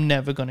 oh, I'm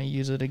never going to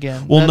use it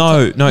again. Well,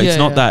 no, it's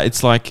not that.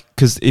 It's like,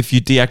 because if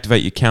you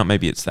deactivate your account,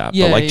 maybe it's that.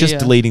 But like just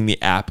deleting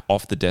the app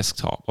off the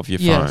desktop of your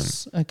phone.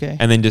 Okay.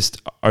 And then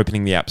just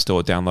opening the app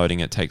store, downloading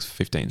it takes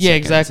 15 seconds.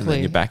 Exactly. And then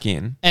you're back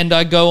in. And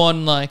I go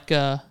on like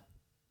the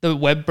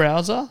web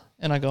browser,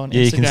 and I go on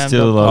Instagram. You can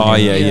still log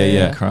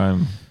in.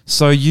 Chrome.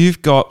 So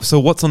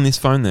what's on this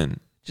phone then?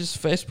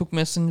 Just Facebook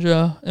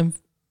Messenger and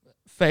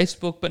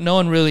Facebook, but no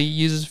one really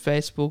uses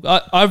Facebook.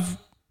 I've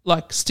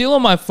like still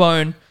on my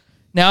phone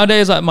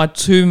nowadays. Like my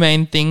two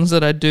main things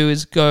that I do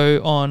is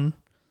go on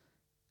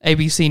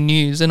ABC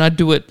News, and I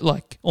do it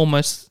like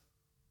almost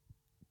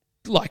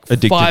like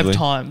addictively. 5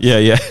 times.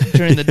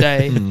 During the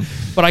day.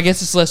 But I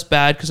guess it's less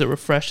bad because it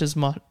refreshes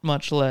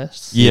much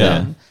less.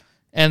 Yeah.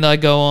 And I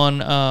go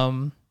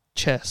on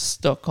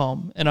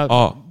chess.com, and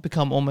I've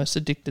become almost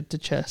addicted to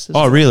chess.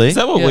 Really? Is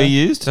that what we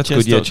used? That's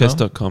good. Yeah,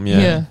 chess.com.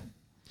 Yeah.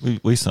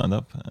 We signed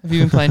up. Have you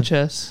been playing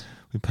chess?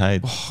 We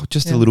paid.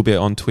 Just a little bit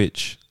on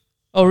Twitch.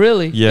 Oh,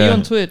 really? Yeah. Are you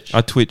on Twitch?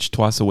 I Twitch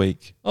twice a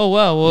week. Oh,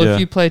 wow. Well, if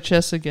you play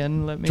chess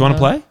again, let me know. Do you want to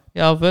play?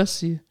 Yeah, I'll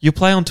verse you. You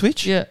play on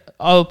Twitch? Yeah.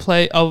 I'll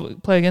play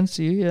against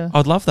you, yeah.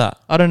 I'd love that.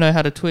 I don't know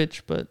how to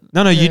Twitch, but...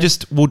 No,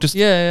 we'll just...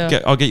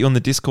 I'll get you on the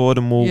Discord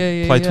and we'll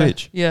play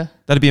Twitch. Yeah.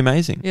 That'd be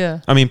amazing.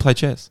 Yeah. I mean, play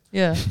chess.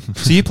 Yeah.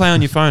 So you play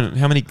on your phone.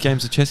 How many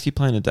games of chess do you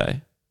play in a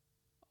day?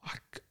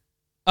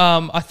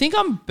 I think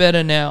I'm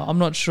better now. I'm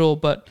not sure,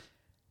 but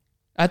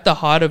at the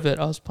height of it,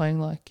 I was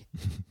playing like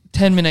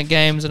 10-minute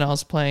games, and I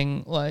was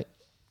playing like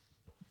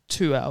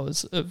 2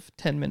 hours of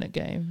 10-minute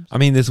games. I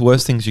mean, there's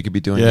worse things you could be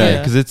doing.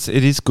 Yeah. Because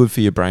it is good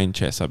for your brain,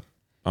 chess,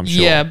 I'm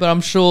sure. Yeah, but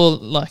I'm sure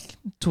like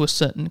to a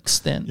certain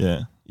extent.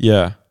 Yeah.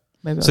 Yeah.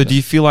 Maybe so do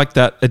you feel like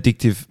that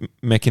addictive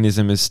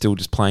mechanism is still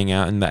just playing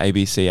out in the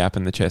ABC app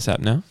and the chess app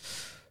now?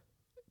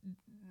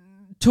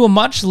 To a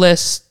much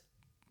less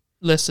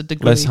a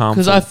degree. Less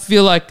harmful. Because I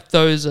feel like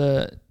those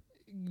are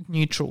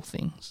neutral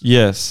things.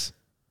 Yes.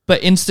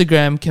 But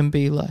Instagram can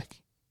be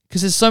like...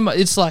 Because it's so much...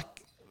 It's like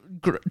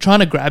trying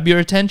to grab your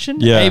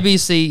attention. Yeah.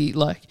 ABC,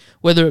 like,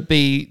 whether it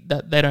be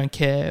that they don't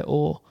care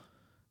or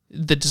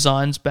the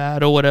design's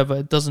bad or whatever,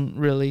 it doesn't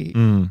really...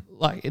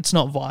 Like, it's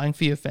not vying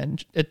for your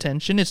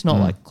attention. It's not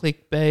like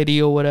clickbaity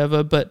or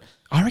whatever, but...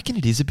 I reckon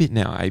it is a bit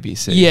now,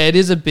 ABC. Yeah, it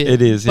is a bit.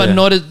 It is, but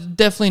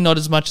definitely not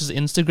as much as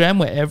Instagram,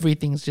 where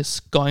everything's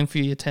just going for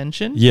your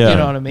attention. Yeah. You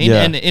know what I mean?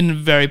 Yeah. And in a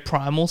very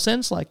primal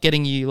sense, like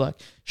getting you like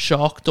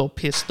shocked or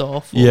pissed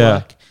off or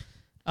like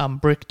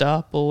bricked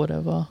up or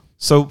whatever.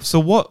 So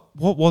what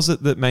was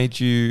it that made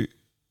you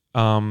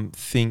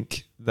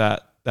think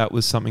that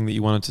was something that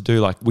you wanted to do?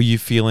 Like, were you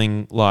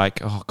feeling like,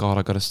 oh God,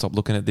 I got to stop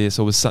looking at this,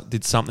 or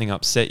did something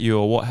upset you,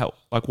 or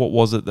what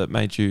was it that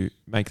made you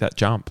make that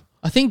jump?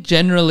 I think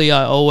generally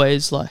I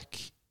always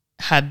like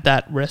had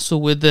that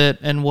wrestle with it,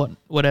 and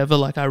whatever,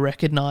 like I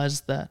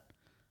recognized that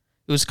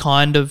it was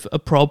kind of a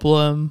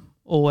problem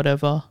or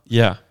whatever.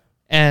 Yeah.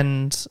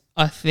 And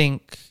I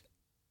think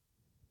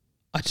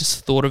I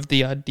just thought of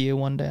the idea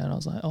one day, and I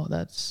was like, oh,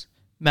 that's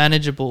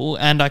manageable,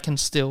 and I can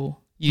still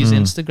use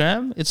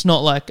Instagram. It's not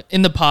like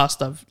in the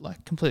past I've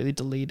like completely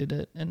deleted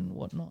it and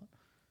whatnot.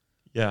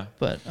 Yeah.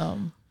 But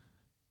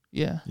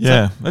yeah.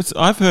 Yeah.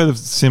 I've heard of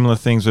similar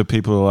things where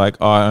people are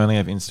like, I only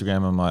have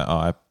Instagram on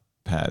my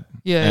iPad.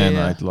 Yeah. And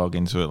yeah. I'd log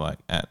into it like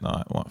at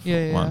night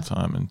one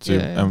time and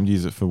Yeah.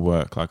 use it for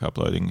work, like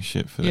uploading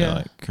shit for their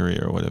like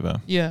career or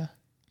whatever. Yeah.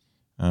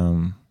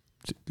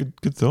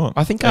 Good thought.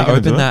 I think I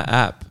open that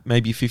app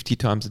maybe 50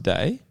 times a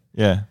day.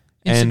 Yeah.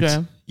 Instagram.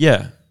 And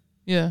yeah.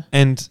 Yeah.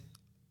 And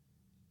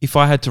if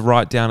I had to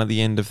write down at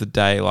the end of the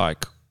day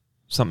like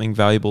something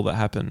valuable that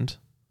happened,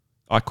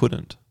 I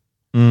couldn't.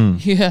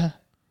 Yeah.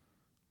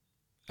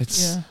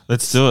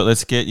 Let's do it.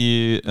 Let's get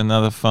you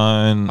another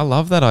phone. I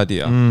love that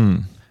idea.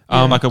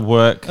 Like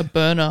a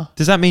burner.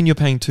 Does that mean you're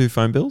paying 2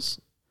 phone bills?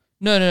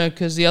 No,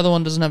 because the other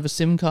one doesn't have a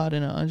SIM card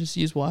in it. I just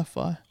use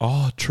Wi-Fi.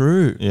 Oh,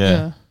 true.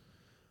 Yeah.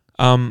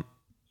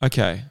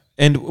 Okay.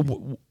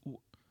 And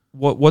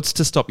what's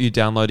to stop you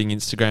downloading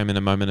Instagram in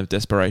a moment of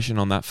desperation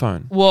on that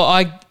phone? Well,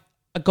 I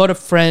got a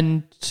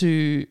friend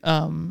to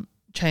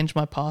change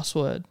my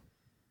password.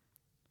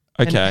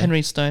 Okay.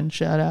 Henry Stone,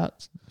 shout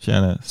out.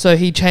 So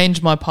he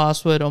changed my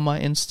password on my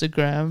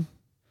Instagram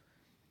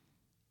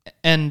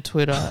and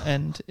Twitter,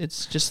 and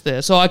it's just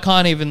there. So I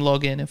can't even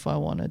log in if I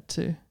wanted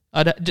to.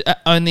 I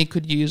only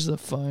could use the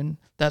phone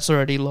that's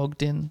already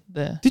logged in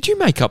there. Did you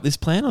make up this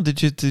plan, or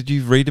did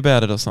you read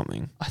about it or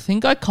something? I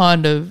think I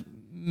kind of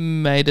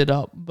made it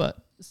up, but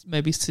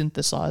maybe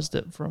synthesized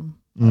it from,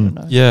 I don't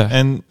know. Yeah.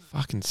 And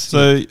fucking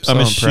so I'm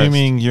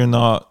assuming you're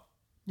not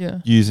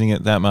using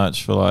it that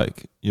much for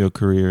like your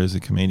career as a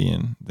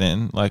comedian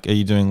then? Like, are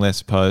you doing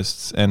less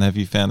posts, and have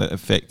you found it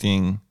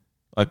affecting,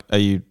 like, are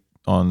you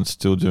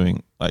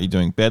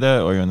doing better,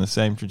 or are you on the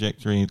same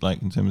trajectory,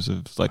 like in terms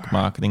of like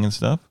marketing and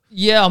stuff?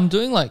 Yeah, I'm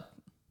doing like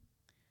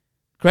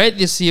great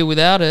this year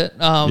without it.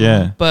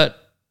 But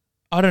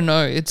I don't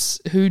know. It's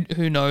who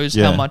knows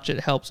how much it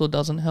helps or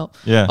doesn't help.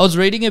 Yeah. I was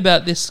reading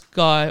about this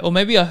guy, or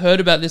maybe I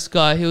heard about this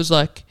guy. He was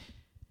like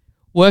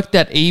worked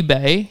at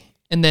eBay,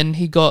 and then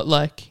he got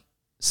like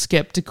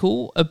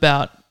skeptical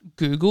about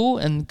Google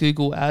and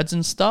Google ads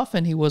and stuff,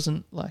 and he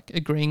wasn't like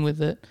agreeing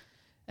with it.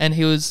 And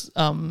he was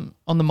on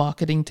the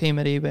marketing team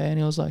at eBay, and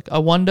he was like, I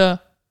wonder,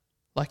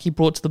 like, he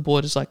brought to the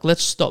board, is like,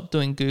 let's stop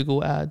doing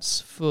Google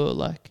ads for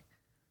like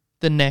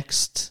the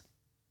next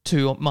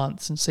 2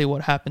 months and see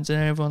what happens.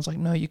 And everyone's like,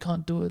 no, you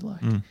can't do it.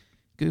 Like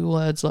Google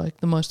ads,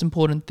 like the most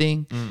important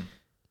thing.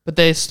 But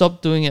they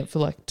stopped doing it for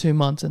like 2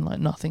 months, and like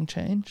nothing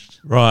changed.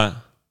 Right.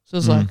 So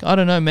it's like, I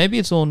don't know, maybe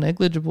it's all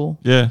negligible.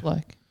 Yeah.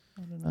 Like,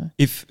 I don't know.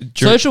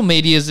 Social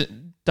media is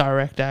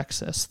direct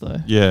access though.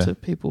 Yeah. To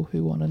people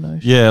who want to know.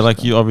 Yeah,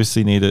 like you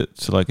obviously need it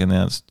to like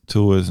announce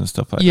tours and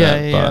stuff like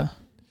that. Yeah.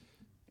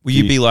 Will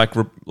you be like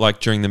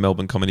during the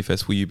Melbourne Comedy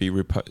Fest, will you be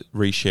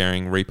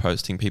resharing,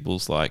 reposting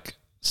people's like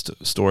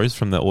stories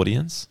from the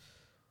audience?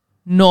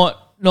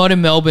 Not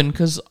in Melbourne,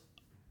 because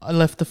I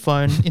left the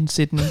phone in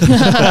Sydney. But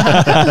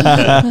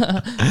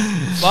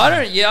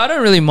I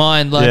don't really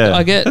mind. Like,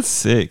 I get that's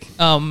sick.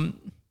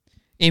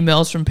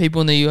 Emails from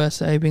people in the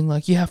USA being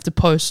like, you have to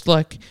post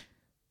like,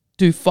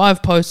 do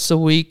 5 posts a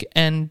week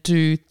and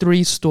do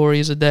 3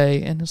 stories a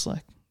day, and it's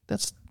like,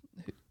 is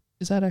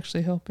that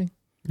actually helping?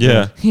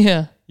 Yeah.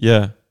 Yeah.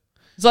 Yeah.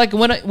 It's like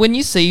when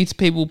you see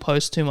people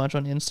post too much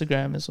on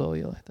Instagram as well,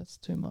 you're like, that's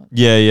too much.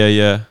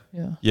 Yeah.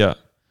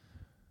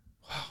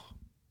 Wow.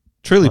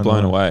 Truly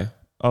blown away.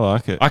 I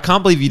like it. I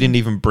can't believe you didn't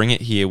even bring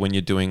it here when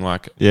you're doing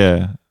like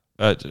a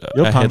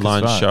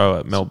headline show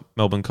at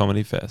Melbourne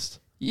Comedy Fest.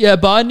 Yeah,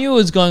 but I knew it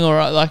was going all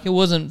right. Like, it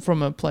wasn't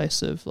from a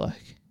place of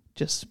like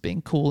just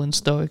being cool and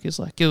stoic. It's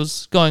like it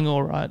was going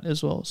all right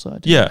as well, so I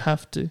didn't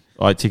have to.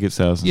 Like ticket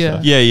sales and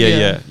stuff.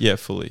 Yeah,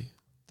 fully.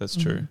 That's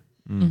true.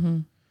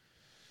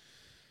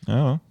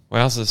 Oh.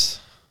 Wowzers.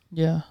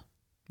 Yeah.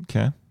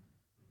 Okay.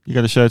 You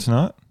got a show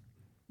tonight?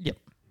 Yep.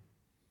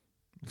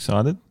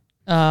 Excited?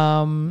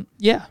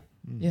 Yeah.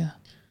 Yeah.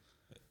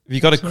 Have you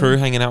got a crew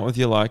hanging out with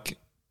you like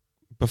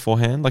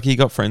beforehand? Like, you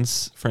got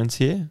friends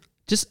here?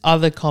 Just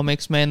other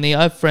comics mainly.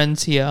 I have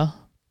friends here,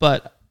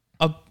 but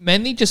I've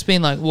mainly just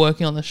been like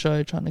working on the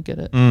show, trying to get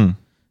it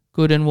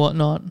good and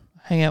whatnot.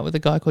 Hang out with a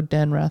guy called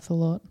Dan Rath a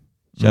lot.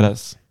 Shout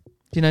outs. Do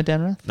you know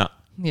Dan Rath? No.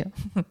 Yeah.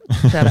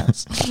 Shout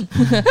outs.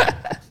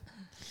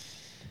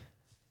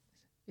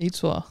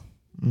 Eats well.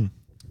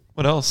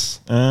 What else?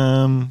 I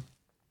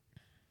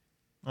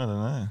don't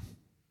know.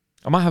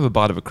 I might have a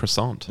bite of a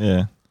croissant.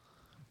 Yeah.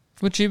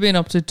 What you been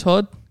up to,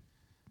 Todd?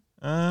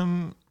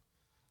 Well,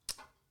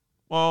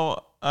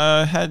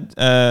 I had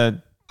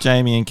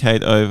Jamie and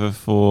Kate over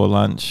for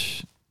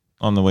lunch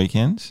on the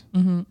weekend.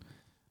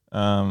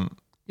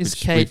 Is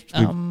Kate?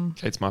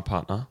 Kate's my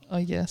partner. Oh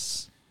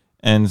yes.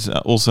 And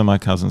also my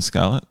cousin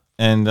Scarlett,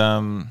 and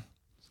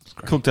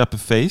cooked up a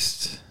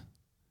feast.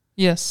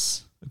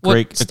 Yes. A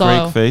Greek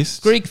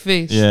feast. Greek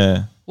feast.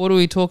 Yeah. What are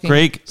we talking?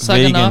 Greek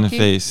vegan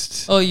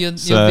feast. Oh, you're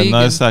so vegan.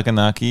 No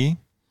saganaki.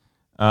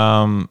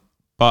 But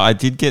I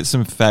did get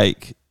some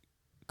fake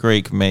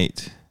Greek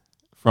meat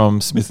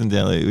from Smith &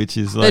 Deli, which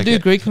is like... They do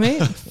Greek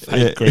meat?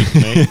 Fake Greek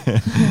meat.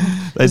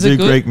 They do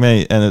Greek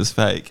meat, and it's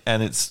fake.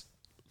 And it's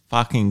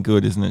fucking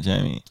good, isn't it,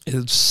 Jamie?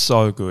 It's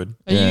so good.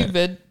 Are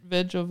you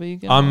veg or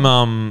vegan?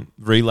 I'm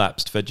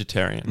relapsed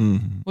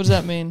vegetarian. What does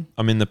that mean?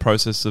 I'm in the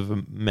process of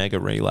a mega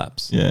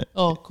relapse. Yeah.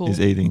 Oh, cool. He's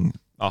eating.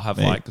 I'll have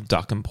meat. like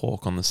duck and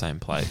pork on the same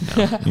plate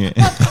now. Yeah.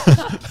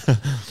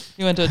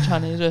 You went to a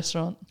Chinese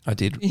restaurant. I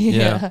did.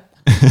 Yeah.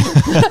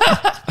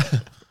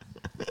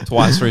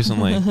 Twice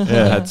recently.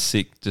 Yeah. I had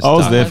sick. Just I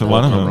was duck there and for pork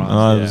one of on them. rice. And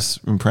I Yeah. was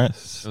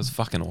impressed. It was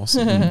fucking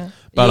awesome.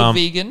 But You're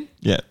vegan?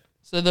 Yeah.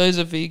 So those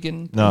are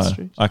vegan No,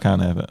 pastries? I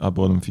can't have it. I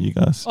bought them for you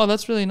guys. Oh,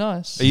 that's really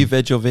nice. Are you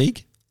veg or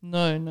veg?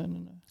 No.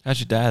 How's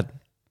your dad?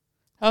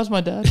 How's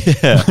my dad?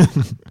 Yeah.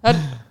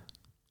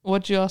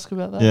 What'd you ask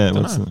about that? Yeah,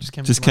 Dunno,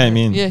 just came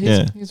in.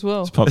 Yeah, he's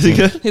well. It's popped Is he in.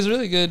 good? He's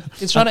really good.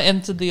 He's trying to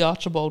enter the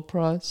Archibald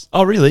Prize.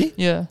 Oh, really?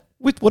 Yeah.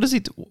 What does he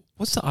do?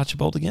 What's the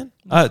Archibald again?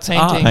 It's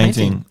Painting. art.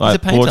 Painting, like He's a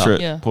painter.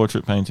 portrait, Yeah.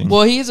 portrait painting.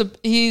 Well, he's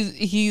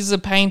a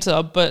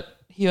painter, but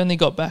he only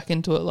got back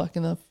into it like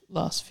in the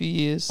last few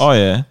years. Oh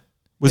yeah,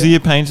 was he a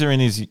painter in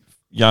his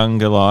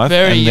younger life?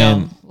 Very and young,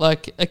 then,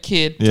 like a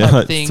kid yeah, type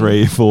like thing.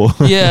 3 or 4.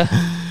 Yeah,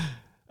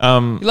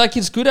 Like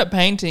he's good at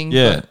painting.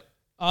 Yeah.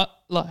 But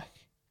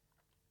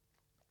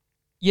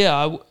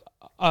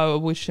I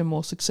wish him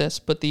more success.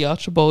 But the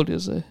Archibald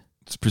is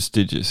it's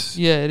prestigious.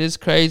 it is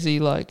crazy.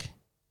 Like,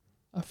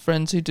 I have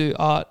friends who do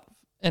art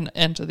and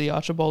enter the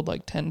Archibald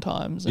like 10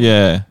 times. And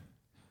Yeah.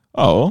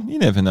 Oh, you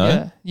never know.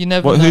 Yeah, you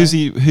never What? know.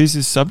 Who's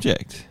his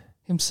subject?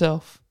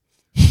 Himself.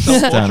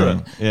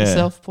 Stunning. Yeah.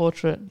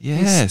 Self-portrait.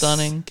 Yes. He's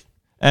stunning.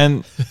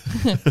 And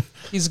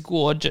He's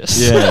gorgeous.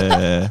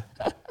 yeah,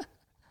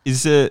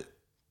 is it?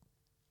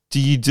 Do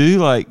you do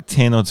like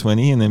 10 or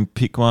 20 and then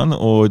pick one,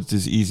 or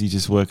is he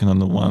just working on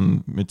the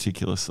one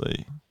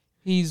meticulously?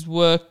 He's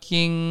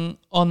working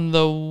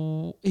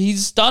on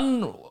he's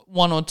done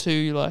 1 or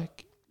 2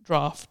 like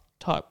draft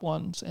type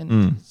ones,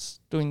 and he's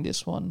doing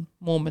this one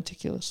more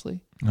meticulously.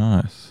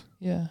 Nice.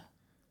 Yeah.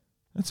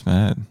 That's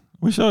mad.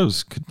 Wish I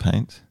could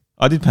paint.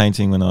 I did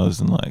painting when I was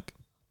in like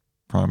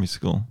primary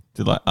school.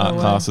 Did like art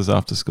classes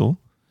after school.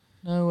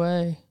 No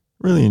way.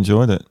 Really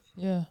enjoyed it.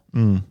 Yeah.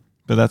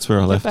 But that's where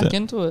I left Get back it.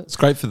 into it. It's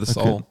great for the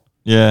soul.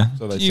 Yeah.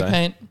 So they Do you say.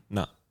 paint?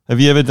 No. Have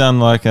you ever done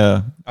like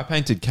a? I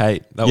painted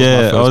Kate. That was Yeah,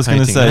 my first I was gonna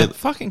painting, say- and it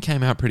fucking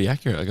came out pretty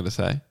accurate, I gotta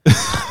say.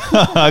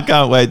 I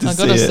can't wait to I see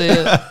gotta it. see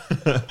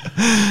it.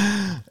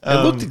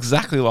 It looked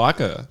exactly like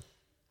her.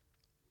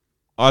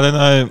 I don't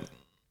know.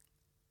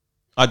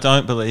 I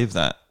don't believe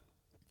that.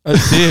 It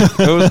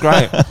did. It was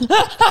great.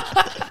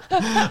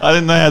 I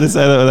didn't know how to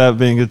say that without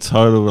being a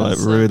total like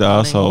That's so rude funny.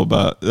 asshole,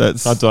 but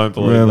that's I don't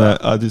believe where I'm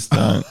that. at. I just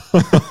don't.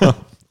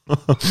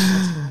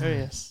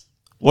 Hilarious.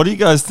 What do you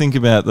guys think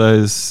about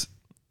those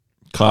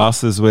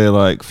classes where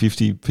like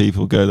 50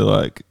 people go to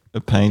like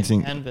a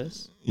painting?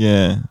 Canvas.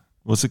 Yeah.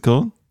 What's it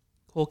called?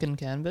 Cork and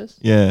canvas.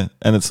 Yeah.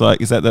 And it's like,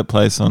 is that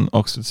place on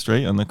Oxford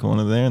Street on the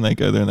corner there? And they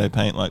go there and they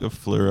paint like a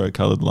fluoro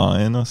coloured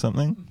lion or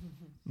something?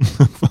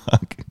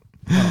 Fuck.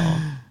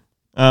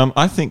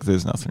 I think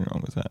there's nothing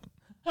wrong with that.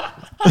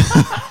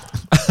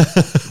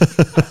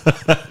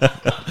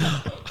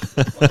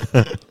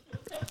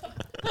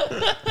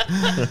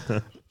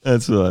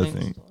 That's what I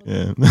think.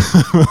 Yeah. No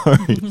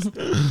worries.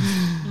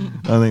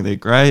 I think they're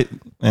great,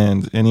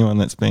 and anyone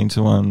that's been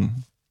to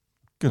one,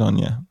 good on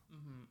you.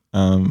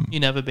 You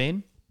never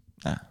been?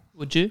 Nah.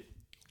 Would you?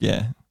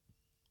 Yeah.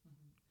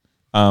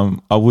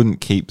 I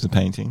wouldn't keep the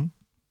painting.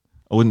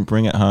 I wouldn't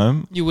bring it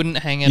home. You wouldn't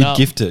hang it You up.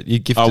 gift it. You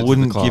gift it. I to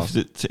wouldn't the class. gift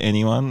it to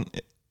anyone.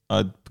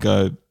 I'd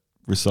go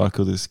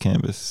recycle this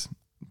canvas,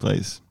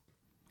 please.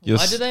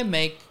 Why do they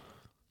make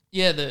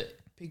the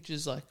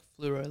pictures like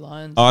fluoro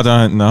lines? I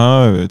don't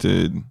know,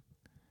 dude.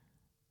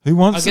 Who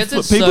wants I guess to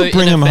it's people so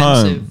bring them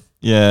inoffensive. home?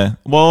 Yeah.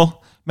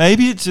 Well,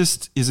 maybe it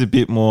just is a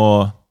bit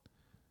more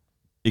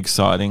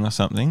exciting or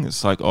something.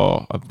 It's like,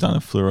 oh, I've done a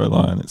fluoro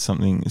lion. It's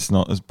something. It's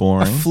not as A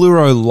boring.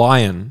 fluoro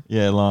lion.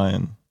 Yeah,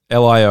 lion.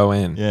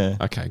 Lion. Yeah.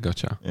 Okay,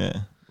 gotcha. Yeah.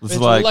 It's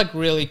all like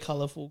really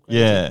colourful, crazy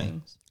Yeah.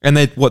 things. And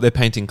they're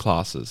painting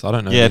classes. I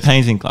don't know. Yeah, this.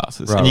 painting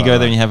classes. Right, and you go right,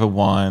 there and right. you have a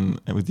wine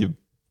with your That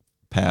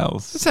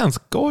pals. sounds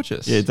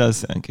gorgeous. Yeah, it does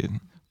sound good.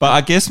 But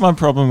I guess my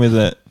problem with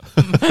it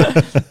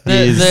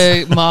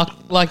The mark,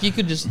 like you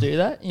could just do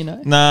that, you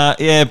know? Nah,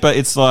 yeah, but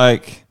it's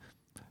like,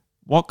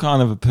 what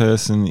kind of a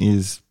person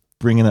is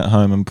bringing it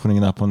home and putting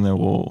it up on their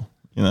wall,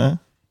 you know?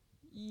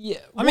 Yeah,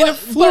 I mean, a but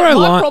fluoro my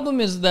line-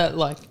 problem is that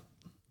like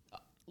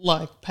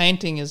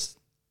painting is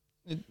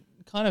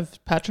kind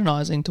of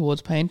patronising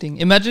towards painting.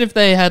 Imagine if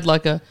they had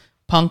like a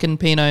punk and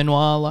Pinot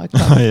Noir like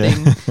type of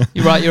thing.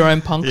 You write your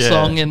own punk Yeah.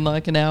 song in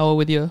like an hour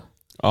with your.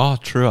 Oh,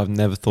 true. I've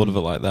never thought of it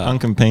like that.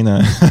 Punk and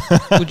Pinot.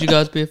 Would you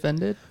guys be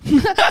offended?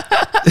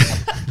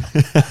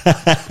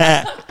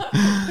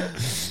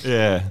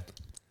 Yeah.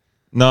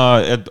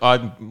 No,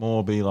 I'd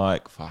more be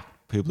like, fuck,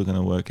 people are going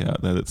to work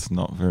out that it's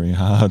not very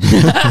hard.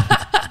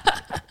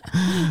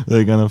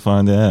 They're going to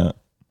find out.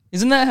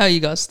 Isn't that how you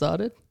guys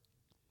started?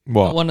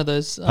 What? One of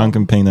those Punk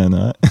and Pinot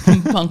night.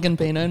 punk and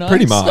Pinot nights?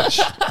 Pretty much.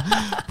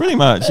 Pretty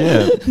much,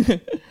 yeah.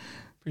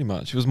 Pretty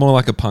much. It was more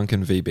like a punk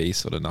and VB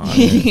sort of night.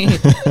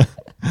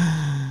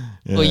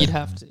 Yeah. Well, you'd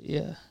have to,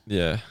 yeah.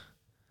 Yeah.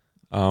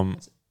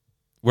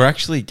 We're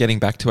actually getting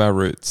back to our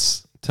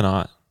roots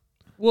tonight.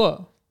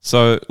 What?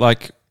 So,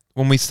 like,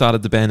 when we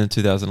started the band in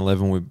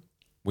 2011,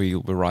 we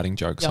were writing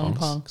joke Young songs.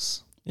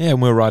 punks. Yeah,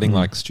 and we were writing,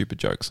 like, stupid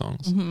joke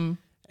songs. Mm-hmm.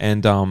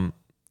 And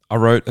I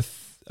wrote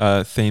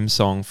a theme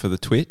song for the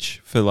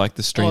Twitch, for, like,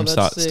 the stream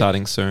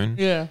starting soon.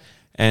 Yeah.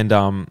 And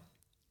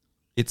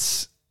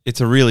it's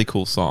a really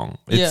cool song.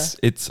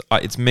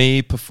 It's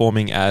me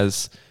performing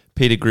as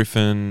Peter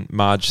Griffin,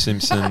 Marge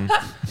Simpson,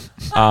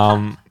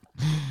 and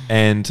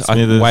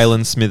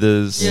Waylon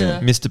Smithers,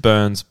 Mr.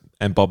 Burns,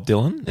 and Bob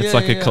Dylan. It's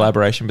a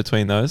collaboration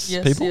between those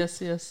people.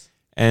 Yes.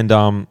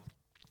 And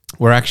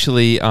we're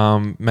actually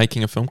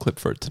making a film clip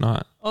for it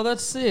tonight. Oh,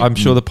 that's sick. I'm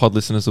sure the pod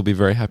listeners will be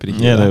very happy to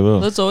hear that. Yeah, they will.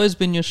 That's always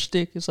been your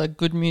shtick. It's like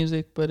good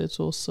music, but it's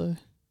also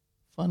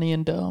funny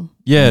and dumb.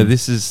 Yeah,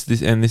 this is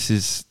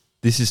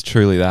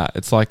truly that.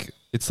 It's like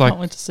Can't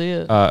wait to see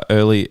it.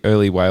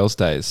 Early Wales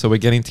days. So we're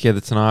getting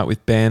together tonight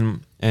with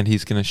Ben, and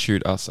he's going to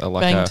shoot us a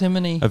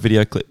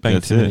video clip. Bang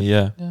Timony,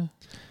 yeah.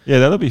 Yeah,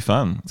 that'll be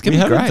fun. It's going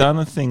to be great. We haven't done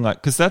a thing like,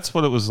 because that's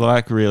what it was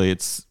like. Really,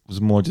 it was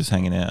more just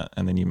hanging out,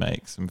 and then you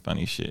make some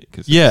funny shit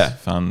because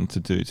it's fun to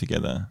do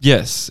together.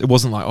 Yes, it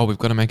wasn't like, we've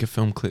got to make a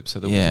film clip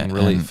so that we can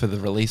release for the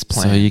release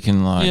plan. So you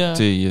can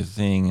do your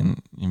thing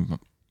and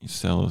you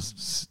sell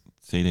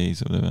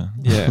CDs or whatever.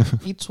 Yeah.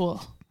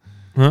 Itwa.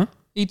 Huh?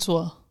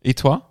 Itwa.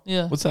 Itwa?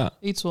 Yeah. What's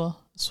that? Itwa.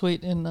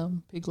 Sweet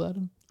in Pig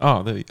Latin.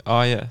 Oh, there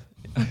yeah.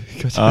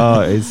 Gotcha.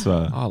 Oh,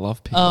 Itwa. I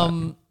love Pig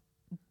Latin.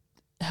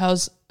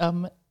 How's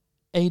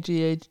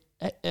AGA?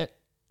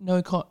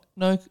 No con.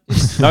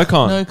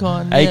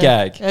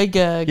 Agag.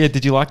 Agag. Yeah,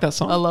 did you like that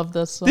song? I love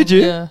that song. Did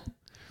you? Yeah.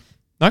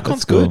 No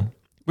con's good.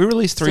 We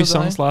released 3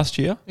 songs last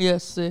year.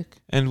 Yes, sick.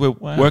 And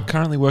we're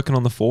currently working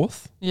on the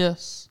 4th.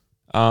 Yes.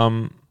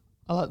 I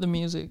like the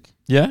music.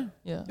 Yeah?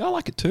 Yeah. I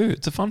like it too.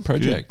 It's a fun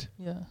project.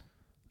 Yeah.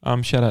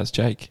 Shout out to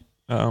Jake,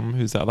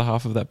 who's the other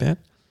half of that band.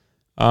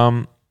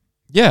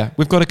 Yeah,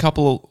 we've got a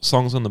couple of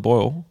songs on the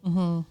boil.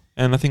 Mm-hmm.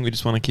 And I think we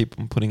just want to keep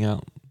on putting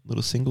out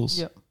little singles.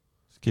 Yep.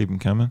 Just keep them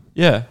coming.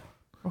 Yeah.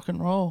 Rock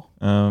and roll.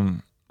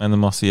 And the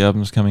Mossy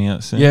album's coming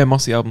out soon. Yeah,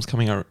 Mossy album's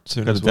coming out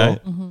soon as well.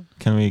 Mm-hmm.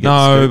 Can we get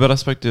but I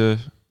spoke to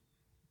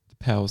the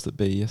powers that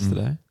be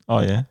yesterday. Oh,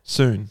 yeah?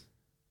 Soon.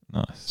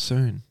 Nice.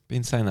 Soon.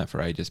 Been saying that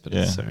for ages, but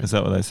it's soon. Is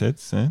that what they said?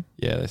 Soon?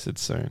 Yeah, they said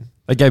soon.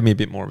 They gave me a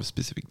bit more of a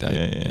specific date.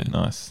 Yeah.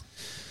 Nice.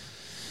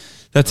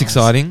 That's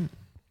exciting.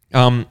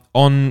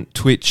 On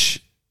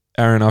Twitch,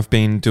 Aaron, I've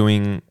been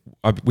doing...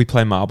 we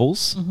play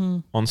marbles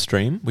on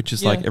stream, which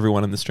is like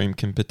everyone in the stream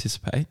can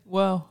participate.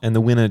 Wow. And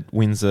the winner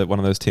wins one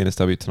of those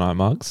TNSW Tonight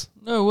mugs.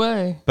 No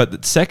way. But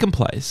the second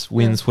place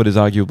wins what is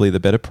arguably the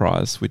better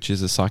prize, which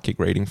is a psychic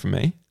reading from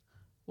me.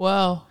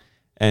 Wow.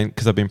 And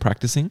because I've been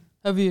practicing.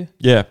 Have you?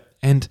 Yeah.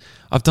 And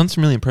I've done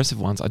some really impressive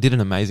ones. I did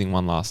an amazing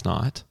one last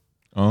night.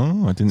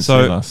 Oh, I didn't see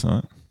it last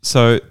night.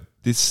 So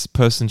this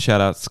person,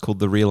 shout out's called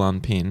The Real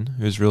Unpin,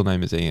 whose real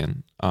name is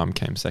Ian,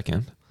 came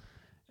second.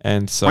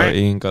 And so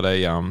Ian got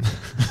a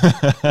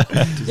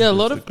a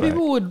lot of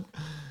people would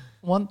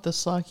want the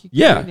psychic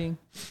reading.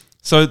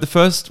 So the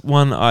first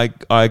one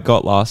I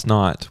got last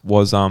night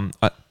was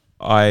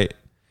my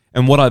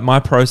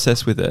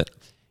process with it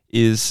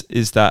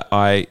is that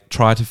I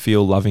try to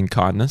feel loving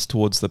kindness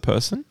towards the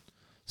person.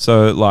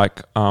 So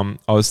like I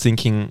was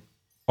thinking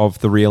of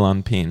The Real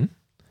Unpin,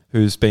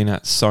 who's been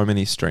at so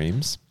many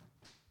streams,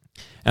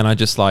 and I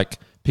just like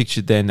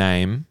pictured their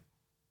name.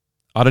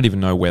 I don't even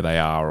know where they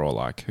are or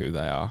like who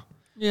they are.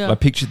 Yeah. I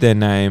pictured their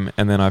name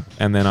and then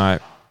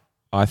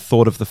I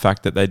thought of the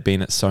fact that they'd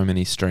been at so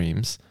many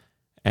streams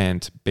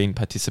and been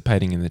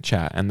participating in the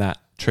chat, and that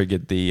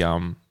triggered the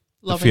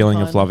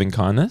feeling of loving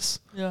kindness.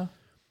 Yeah.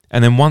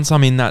 And then once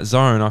I'm in that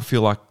zone, I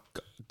feel like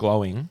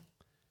glowing,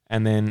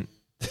 and then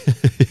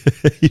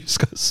you just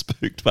got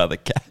spooked by the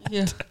cat.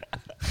 Yeah.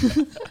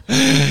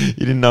 You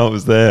didn't know it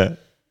was there.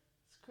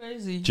 It's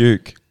crazy.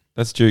 Duke.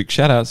 That's Duke.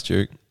 Shout outs,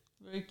 Duke.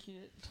 Very cute.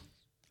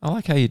 I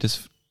like how you're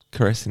just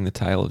caressing the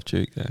tail of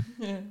Duke there.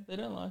 Yeah, they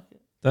don't like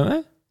it. Don't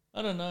they?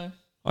 I don't know.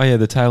 Oh, yeah,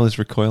 the tail is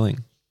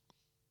recoiling.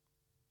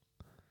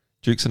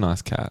 Duke's a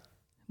nice cat.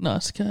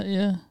 Nice cat,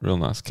 yeah. Real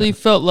nice cat. So you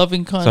felt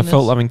loving kindness. So I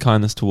felt loving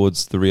kindness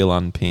towards The Real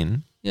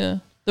Unpin. Yeah.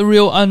 The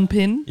Real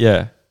Unpin?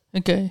 Yeah.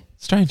 Okay.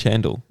 Strange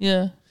handle.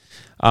 Yeah.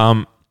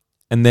 And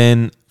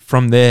then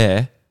from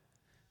there,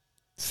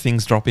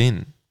 things drop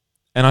in.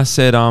 And I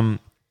said,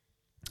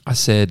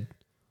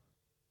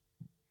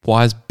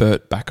 why is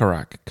Burt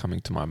Bacharach coming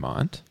to my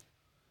mind?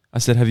 I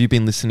said, have you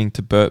been listening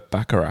to Burt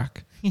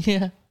Bacharach?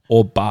 Yeah.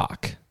 Or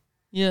Bach?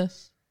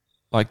 Yes.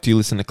 Like, do you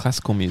listen to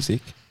classical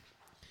music?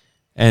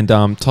 And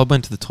Todd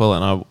went to the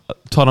toilet, and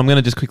Todd, I'm going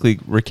to just quickly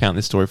recount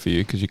this story for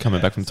you because you're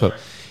coming back from the toilet.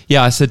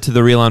 Yeah, I said to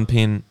The Real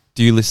Unpin,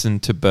 do you listen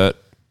to Burt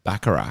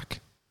Bacharach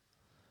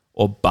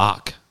or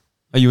Bach?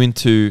 Are you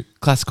into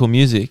classical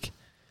music?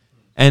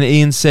 And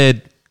Ian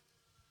said,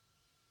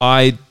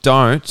 I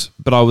don't,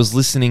 but I was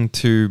listening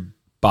to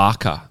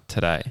Barker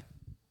today.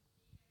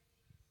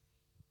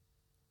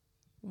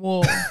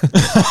 Whoa.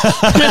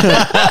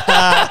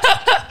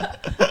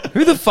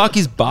 Who the fuck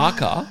is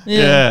Barker?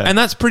 Yeah. And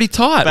that's pretty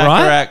tight,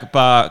 Bacharach,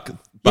 right?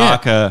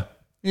 Barker.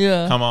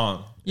 Yeah. Come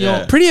on.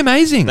 Yeah. Pretty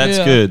amazing. That's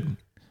good.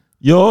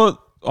 You're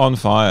on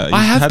fire.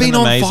 I have been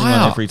on amazing fire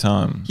one every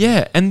time.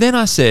 Yeah, and then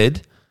I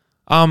said,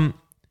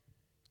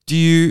 do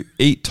you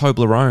eat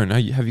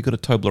Toblerone? Have you got a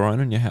Toblerone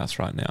in your house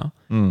right now?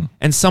 Mm.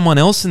 And someone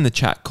else in the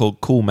chat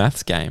called Cool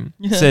Maths Game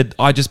said,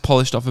 I just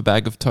polished off a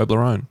bag of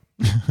Toblerone.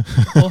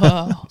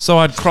 Wow. So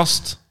I'd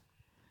crossed.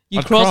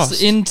 You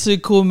crossed into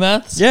Cool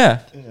Maths?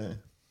 Yeah.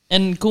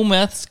 And Cool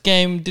Maths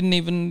Game didn't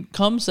even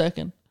come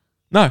second.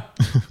 No.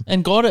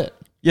 And got it.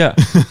 Yeah.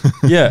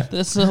 Yeah.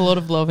 That's a lot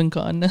of love and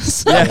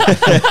kindness. Yeah.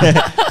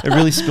 It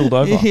really spilled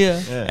over.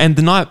 Yeah. And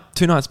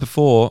 2 nights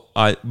before,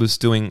 I was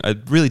doing a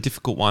really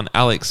difficult one.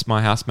 Alex,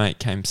 my housemate,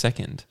 came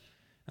second.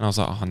 And I was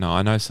like, oh no,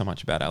 I know so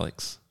much about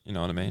Alex. You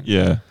know what I mean?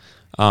 Yeah.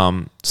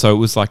 So it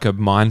was like a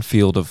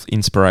minefield of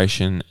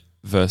inspiration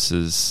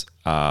versus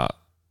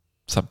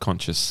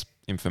subconscious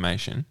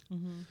information.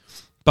 Mm-hmm.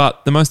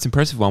 But the most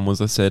impressive one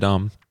was I said,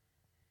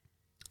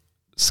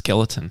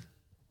 skeleton.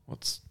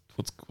 What's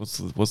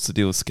the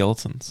deal with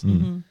skeletons?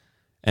 Mm-hmm.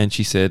 And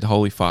she said,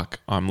 holy fuck,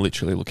 I'm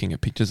literally looking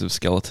at pictures of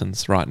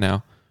skeletons right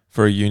now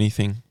for a uni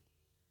thing.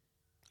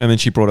 And then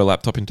she brought her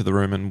laptop into the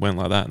room and went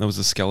like that, and there was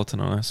a skeleton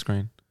on her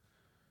screen.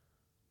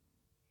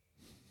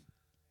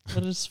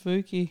 That is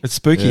spooky. It's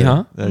spooky,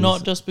 huh?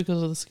 Not just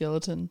because of the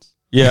skeletons.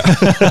 Yeah.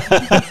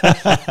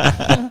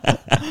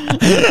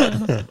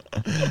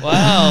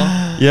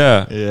 Wow.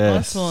 Yeah.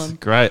 Nice one.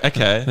 Great.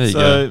 Okay. There you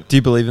go. Do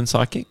you believe in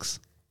psychics?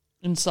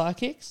 In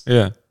psychics?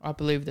 Yeah. I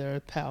believe there are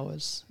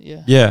powers.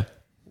 Yeah. Yeah.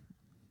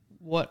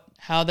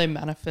 How they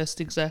manifest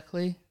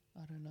exactly,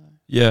 I don't know.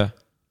 Yeah.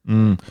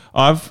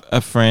 I've a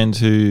friend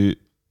who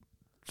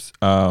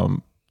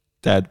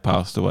dad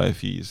passed away a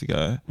few years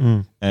ago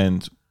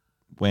and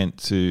went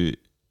to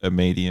a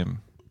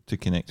medium to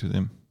connect with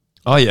him.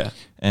 Oh, yeah.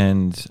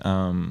 And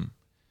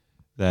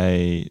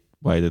they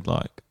waited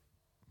like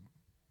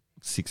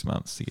 6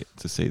 months to get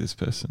to see this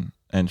person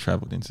and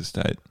travelled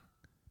interstate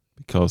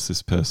because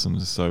this person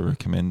was so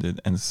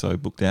recommended and so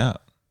booked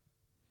out.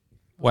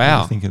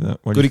 Wow. What do you think of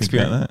that? Good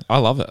experience. I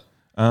love it.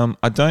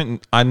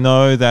 I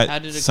know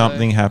that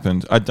something go?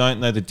 happened. I don't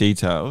know the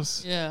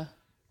details. Yeah.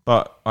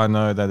 But I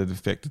know that it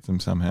affected them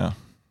somehow.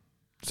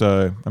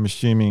 So I'm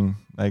assuming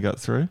they got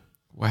through.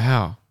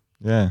 Wow.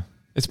 Yeah.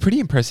 It's pretty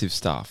impressive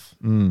stuff.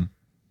 Mm.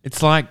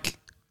 It's like,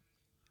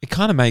 it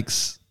kind of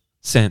makes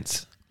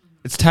sense.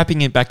 It's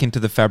tapping it back into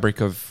the fabric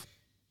of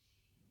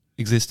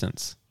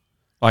existence.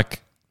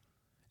 Like,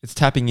 it's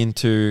tapping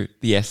into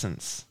the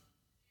essence.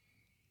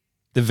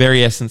 The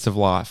very essence of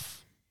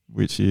life.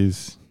 Which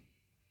is...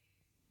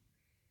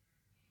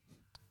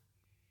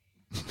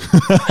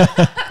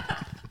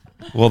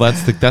 Well,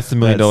 that's the $1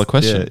 million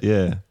question.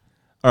 Yeah.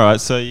 All right,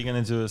 so you're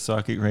going to do a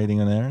psychic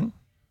reading on Aaron?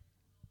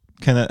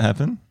 Can that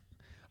happen?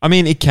 I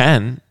mean, it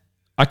can.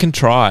 I can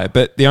try,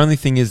 but the only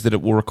thing is that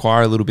it will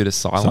require a little bit of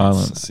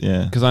silence.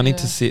 Yeah. Because I need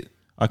to sit.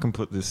 I can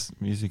put this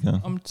music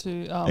on. I'm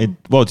too...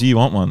 well, do you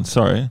want one?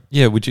 Sorry.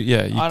 Yeah, would you?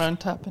 Yeah. I don't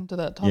tap into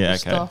that type of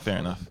stuff. Yeah, okay, fair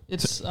enough.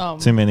 It's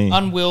too many.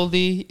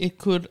 Unwieldy. It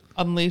could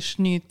unleash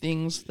new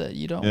things that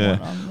you don't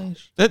want to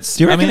unleash.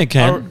 Do you reckon it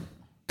can?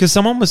 Because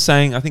someone was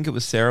saying, I think it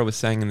was Sarah was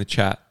saying in the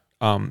chat,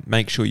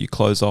 make sure you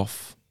close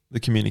off the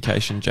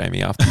communication,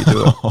 Jamie, after you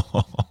do it.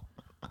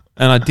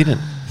 And I didn't.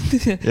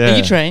 Are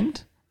you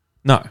trained?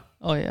 No.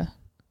 Oh, yeah.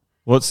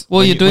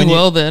 You're doing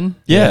well then.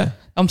 Yeah.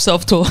 I'm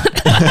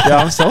self-taught. Yeah,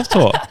 I'm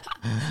self-taught.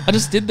 I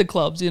just did the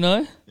clubs, you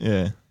know?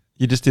 Yeah.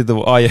 You just did the...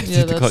 Oh, yeah.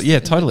 Did the club. Yeah,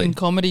 totally. In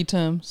comedy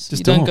terms.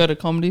 Just you don't go to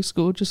comedy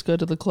school, just go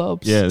to the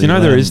clubs. Yeah. Do you know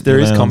there is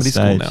comedy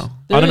school now?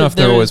 I don't know if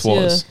there always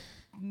was.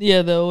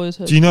 Yeah, there always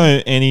has. Do you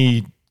know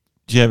any...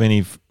 Do you have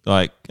any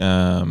like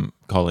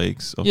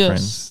colleagues or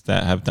friends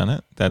that have done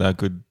it that are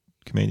good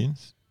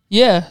comedians?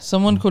 Yeah,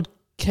 someone called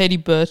Katie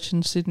Birch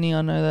in Sydney.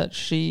 I know that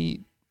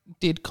she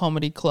did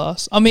comedy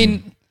class. I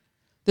mean,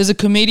 there's a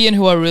comedian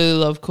who I really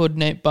love called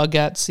Nate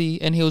Bargatze,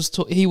 and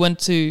he went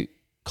to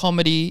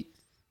comedy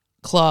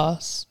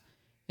class,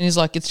 and he's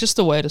like, it's just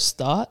a way to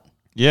start.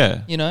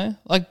 Yeah, you know,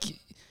 like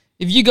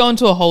if you go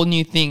into a whole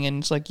new thing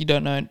and it's like you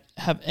don't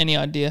have any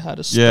idea how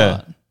to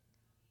start,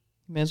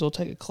 you may as well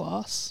take a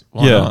class.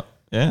 Why not?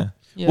 Yeah.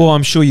 Well,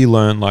 I'm sure you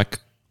learn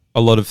like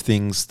a lot of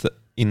things that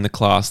in the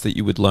class that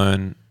you would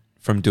learn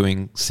from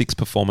doing 6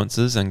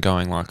 performances and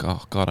going like,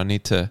 oh God, I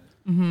need to.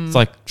 Mm-hmm. It's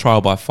like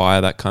trial by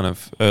fire, that kind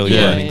of early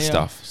learning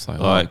stuff. So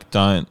like,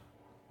 don't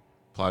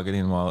plug it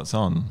in while it's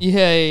on.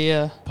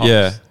 Yeah.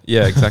 Pops.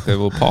 Yeah, exactly.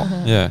 We'll pop.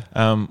 Yeah.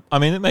 I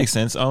mean, it makes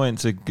sense. I went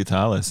to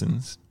guitar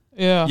lessons.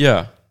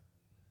 Yeah.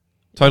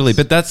 Totally.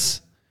 But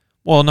that's.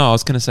 Well, no, I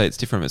was going to say it's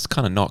different. It's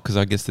kind of not, because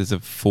I guess there's a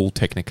full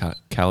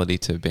technicality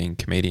to being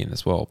comedian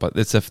as well. But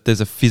there's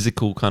a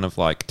physical kind of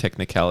like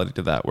technicality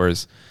to that,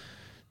 whereas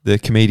the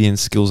comedian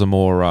skills are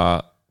more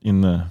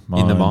in the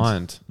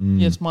mind.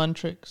 Yeah, it's mind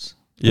tricks.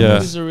 Yeah,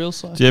 this is a real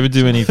side. Do you ever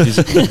do any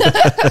physical?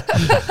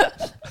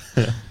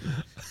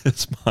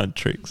 It's mind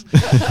tricks.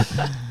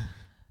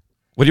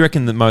 What do you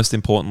reckon the most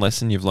important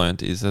lesson you've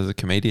learned is as a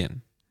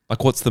comedian?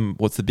 Like, what's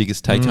the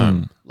biggest take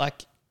home?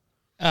 Like.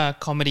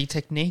 Comedy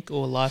technique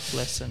or life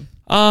lesson?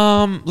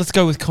 Let's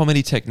go with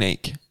comedy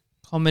technique.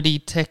 Comedy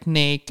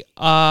technique.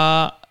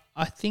 I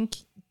think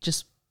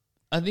just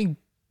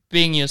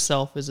being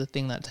yourself is a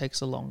thing that takes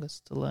the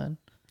longest to learn.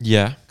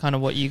 Yeah. Kind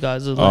of what you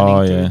guys are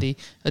learning through the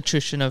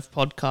attrition of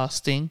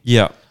podcasting.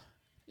 Yeah.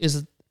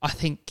 Is, I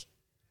think,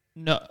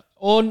 no,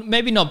 or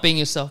maybe not being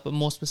yourself, but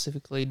more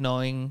specifically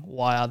knowing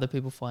why other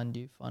people find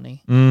you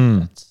funny.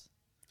 That's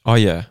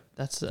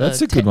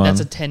a good one.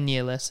 That's a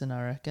 10-year lesson,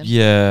 I reckon.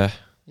 Yeah.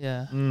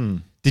 Yeah.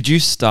 Did you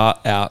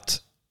start out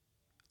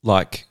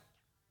like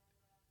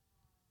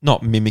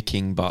not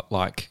mimicking, but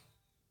like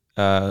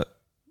heavily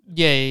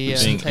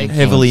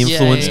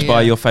influenced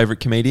by your favorite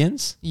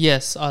comedians?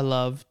 Yes, I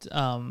loved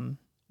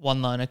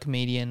one-liner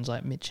comedians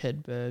like Mitch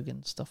Hedberg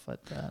and stuff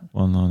like that.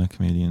 One-liner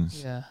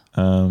comedians. Yeah.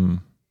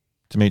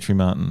 Dimitri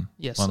Martin.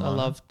 Yes, I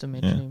love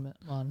Dimitri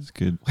Martin. It's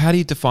good. How do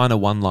you define a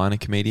one-liner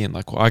comedian?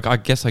 Like, I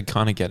guess I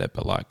kind of get it,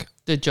 but like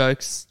the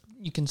jokes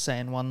you can say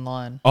in one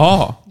line.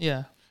 Oh,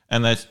 yeah.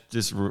 And they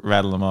just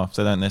rattle them off.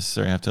 They don't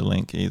necessarily have to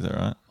link either,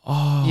 right?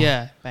 Oh,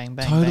 yeah. Bang,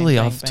 bang. Totally,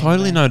 bang, I've bang,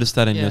 totally bang. noticed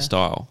that in your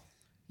style.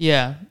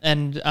 Yeah,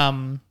 and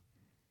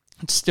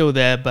it's still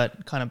there,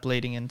 but kind of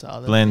bleeding into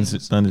other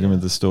things. Blended in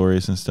with the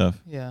stories and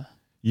stuff. Yeah.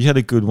 You had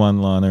a good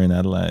one-liner in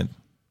Adelaide.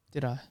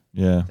 Did I?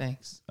 Yeah.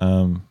 Thanks.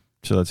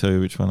 Shall I tell you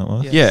which one it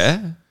was?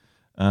 Yes.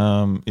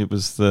 Yeah. It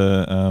was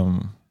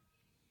the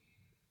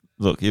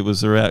look. It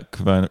was about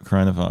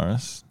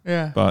coronavirus.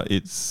 Yeah. But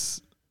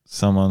it's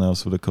someone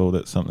else would have called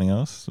it something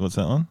else. What's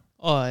that one?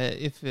 Oh,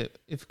 if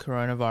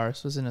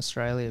coronavirus was in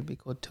Australia, it'd be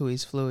called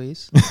Tui's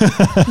Fluies.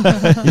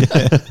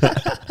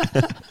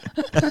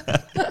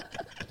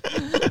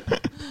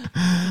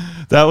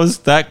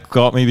 That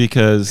got me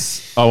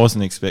because I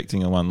wasn't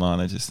expecting a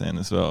one-liner just then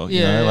as well.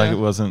 You know, like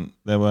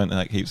there weren't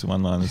like heaps of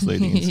one-liners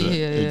leading into it.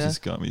 It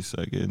just got me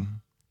so good.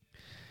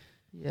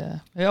 Yeah,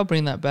 maybe I'll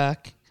bring that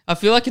back. I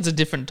feel like it's a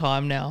different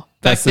time now.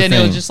 That's Back then the it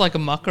thing. was just like a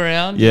muck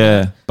around.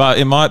 Yeah, but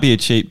it might be a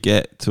cheap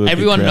get to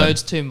everyone big crowd.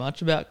 knows too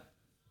much about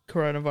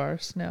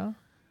coronavirus now.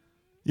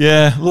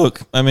 Yeah,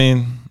 look, I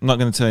mean, I'm not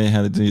going to tell you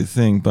how to do your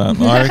thing, but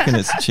I reckon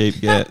it's a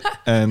cheap get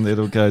and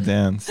it'll go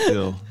down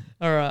still.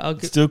 All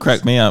right, still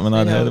cracked me up when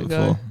I'd heard it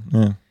before.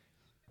 Yeah.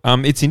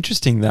 It's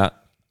interesting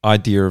that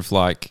idea of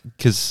like,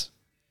 because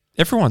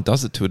everyone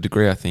does it to a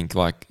degree. I think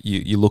like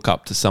you look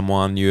up to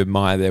someone, you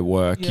admire their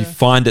work, you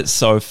find it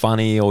so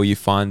funny, or you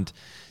find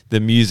the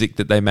music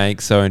that they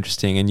make so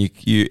interesting, and you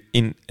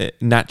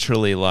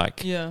naturally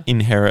like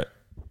inherit,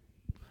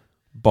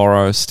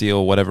 borrow,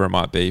 steal, whatever it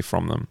might be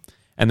from them.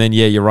 And then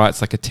you're right.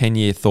 It's like a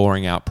 10-year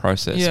thawing out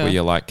process where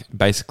you're like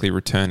basically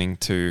returning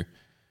to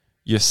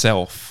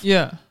yourself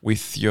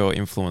with your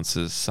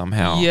influences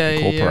somehow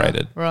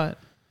incorporated. Yeah.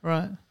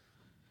 Right.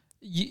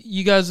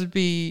 You guys would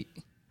be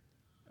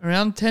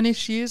around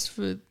 10-ish years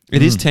for...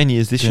 It is 10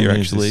 years this year,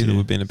 actually, that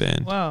we've been a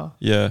band. Wow.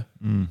 Yeah.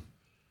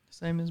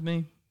 Same as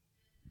me.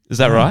 Is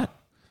that right?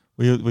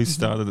 We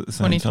started at the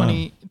same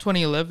time.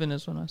 2011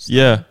 is when I started.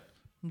 Yeah.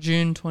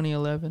 June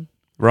 2011.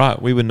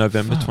 Right. We were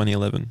November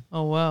 2011.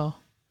 Oh, wow. I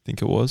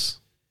think it was.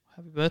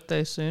 Happy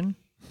birthday soon.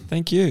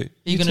 Thank you.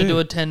 Are you going to do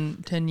a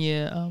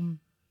 10-year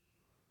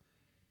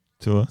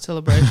tour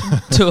celebration?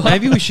 Tour?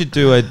 Maybe we should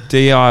do a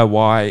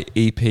DIY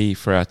EP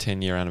for our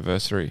 10-year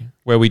anniversary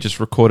where we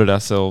just recorded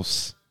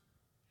ourselves.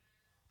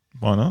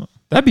 Why not?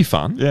 That'd be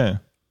fun. Yeah.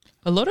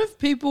 A lot of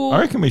people...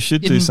 I reckon we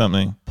should do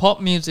something. Pop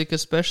music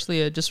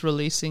especially are just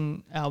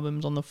releasing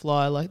albums on the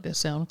fly like they're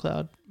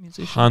SoundCloud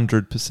musicians.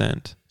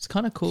 100%. It's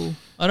kind of cool.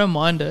 I don't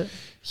mind it.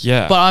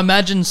 Yeah. But I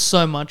imagine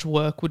so much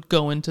work would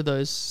go into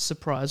those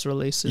surprise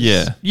releases.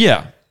 Yeah.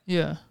 Yeah.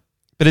 Yeah.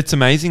 But it's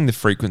amazing the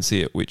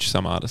frequency at which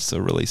some artists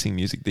are releasing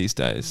music these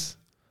days.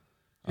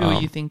 Who are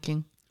you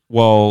thinking?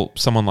 Well,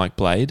 someone like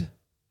Blade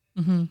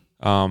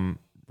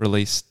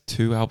released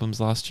 2 albums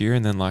last year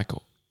and then like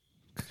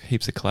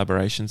heaps of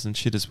collaborations and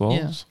shit as well.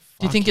 Yeah.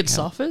 Do you think it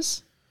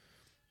suffers?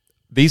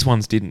 These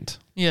ones didn't.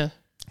 Yeah.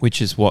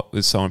 Which is what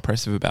was so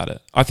impressive about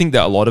it. I think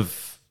that a lot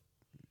of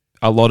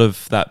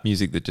that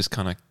music that just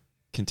kind of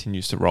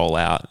continues to roll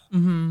out,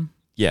 a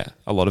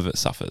lot of it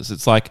suffers.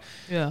 It's like,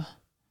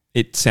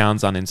 it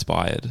sounds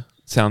uninspired.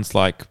 It sounds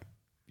like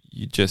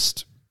you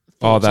just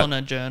on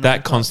a journal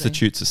that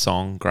constitutes a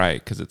song.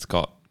 Great because it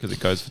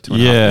goes for 2.5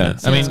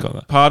 minutes. I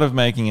mean, part of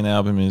making an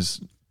album is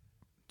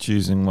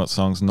choosing what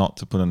songs not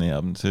to put on the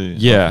album too.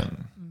 Yeah.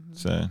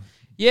 So.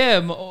 Yeah,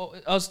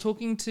 I was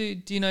talking to,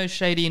 do you know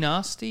Shady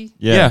Nasty?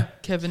 Yeah.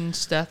 Kevin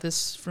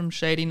Stathis from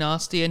Shady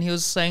Nasty, and he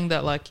was saying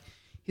that like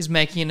he's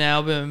making an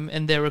album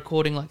and they're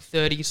recording like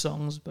 30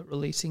 songs but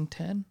releasing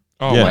 10.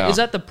 Oh, wow. Is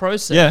that the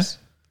process? Yeah.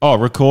 Oh,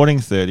 recording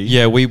 30.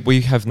 Yeah,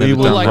 we have never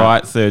will done like,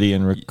 write 30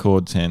 and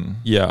record 10.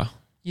 Yeah.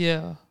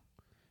 Yeah.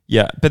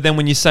 Yeah, but then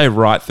when you say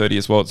write 30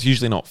 as well, it's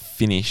usually not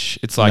finish.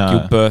 It's like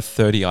you'll birth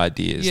 30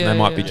 ideas and they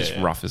might be just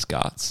rough as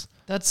guts.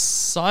 That's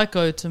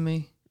psycho to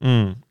me.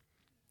 And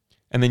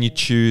then you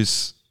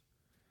choose...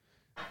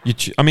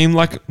 I mean,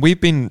 like,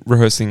 we've been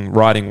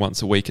writing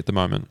once a week at the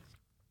moment.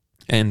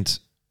 And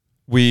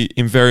we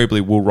invariably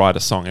will write a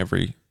song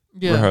every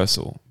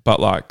rehearsal. But,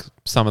 like,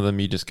 some of them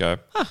you just go,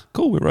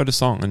 cool, we wrote a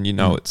song. And you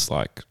know it's,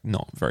 like,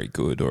 not very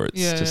good or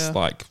it's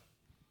like...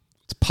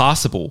 It's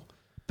passable.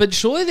 But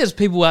surely there's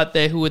people out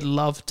there who would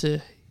love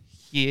to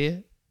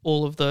hear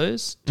all of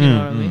those. Do you know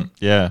what I mean?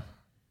 Yeah.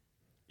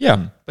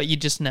 Yeah. But you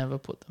just never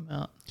put them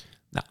out.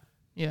 Nah.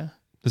 Yeah.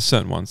 There's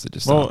certain ones that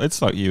just Well,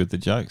 it's like you with the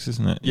jokes,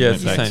 isn't it? Yeah,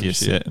 it's the back same to your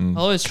shit. set and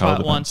I'll always try it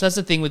cultivate. once. That's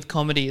the thing with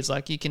comedy is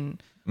like you can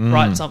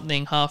write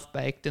something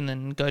half-baked and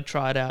then go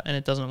try it out and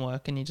it doesn't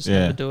work and you just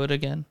never do it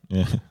again.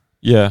 Yeah.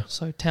 Yeah.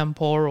 So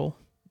temporal.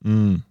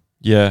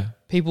 Yeah.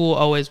 People will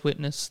always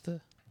witness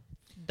the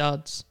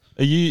duds.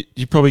 Are you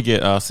probably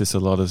get asked this a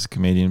lot as a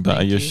comedian, but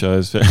Thank are your you.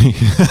 shows very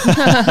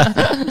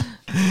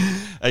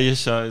are your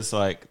shows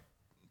like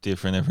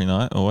different every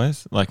night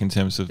always? Like in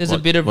terms of There's a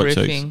bit of what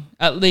riffing. jokes?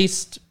 At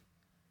least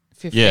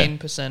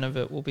 15% of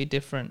it will be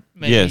different.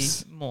 Maybe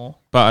Yes. more.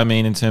 But I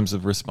mean in terms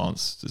of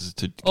response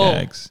to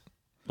gags.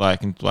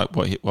 Like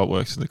what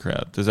works for the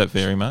crowd. Does that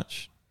vary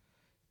much?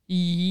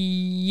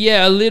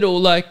 Yeah, a little.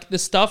 Like the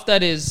stuff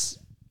that is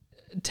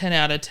 10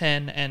 out of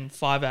 10 and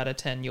 5 out of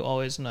 10, you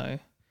always know.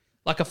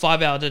 Like a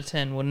 5 out of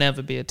 10 will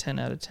never be a 10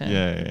 out of 10.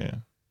 Yeah.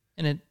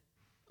 And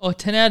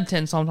 10 out of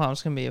 10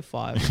 sometimes can be a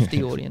 5 if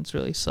the audience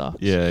really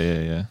sucks.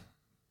 Yeah.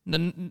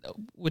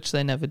 Which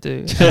they never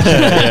do. I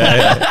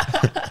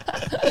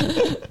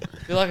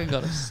feel like I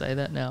gotta say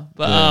that now.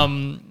 But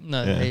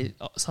they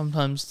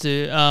sometimes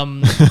do.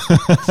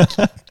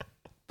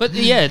 But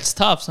yeah, it's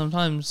tough.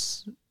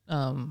 Sometimes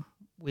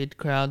weird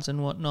crowds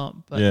and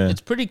whatnot. But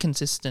it's pretty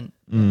consistent.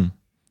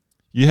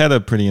 You had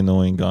a pretty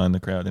annoying guy in the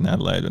crowd in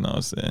Adelaide when I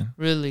was there.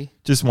 Really?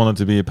 Just wanted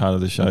to be a part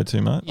of the show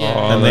too much. Yeah.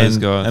 Oh, and those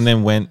then guys. and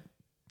then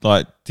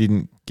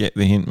didn't get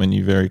the hint when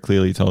you very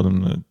clearly told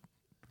him to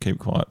keep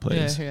quiet,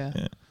 please. Yeah.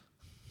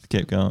 Just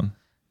kept going.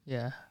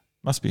 Yeah.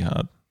 Must be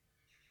hard.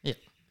 Yeah.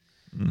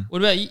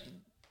 What about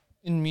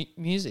in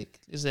music?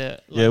 Is there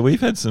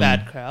we've had some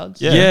bad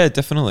crowds? Yeah,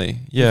 definitely.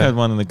 We've Yeah. had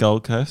one in the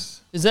Gold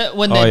Coast. Is that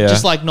when they're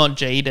just like not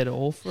G'd at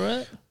all for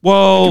it? It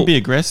Well, can be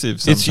aggressive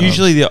sometimes. it's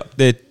usually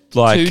they're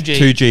like 2G.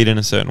 2G'd in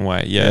a certain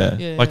way. Yeah.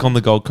 Yeah. Like on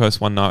the Gold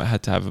Coast one night, I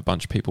had to have a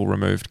bunch of people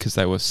removed because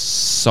they were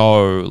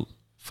so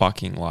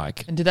fucking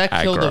like. And did that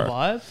kill the aggro.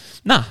 vibe?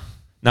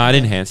 Nah, it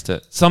enhanced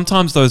it.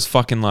 Sometimes those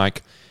fucking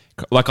like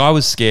I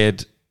was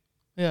scared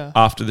Yeah.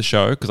 after the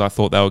show because I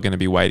thought they were going to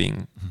be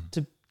waiting.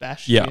 To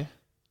bash Yeah. you.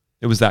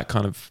 It was that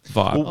kind of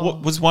vibe. Well,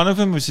 what, was one of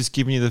them was just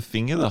giving you the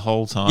finger the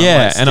whole time?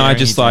 Yeah, like and I staring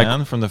just, you like-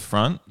 down from the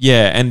front.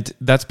 Yeah, and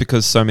that's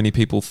because so many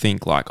people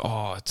think like,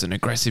 oh, it's an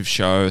aggressive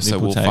show, so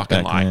Nipple we'll take fucking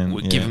back like man,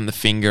 we'll yeah. give him the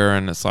finger,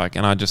 and it's like,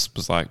 and I just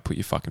was like, put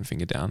your fucking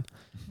finger down,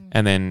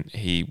 and then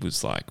he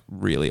was like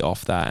really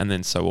off that, and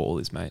then so were all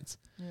his mates.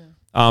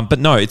 But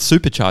no, it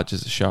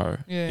supercharges the show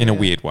in a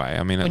weird way.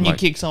 I mean, When you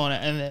kick someone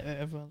and then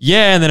everyone.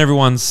 yeah, and then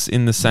everyone's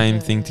in the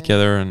same thing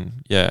together,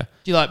 and Do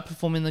you like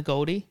performing the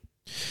Goldie?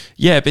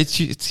 yeah, but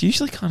it's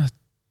usually kind of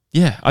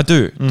I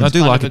do Kind like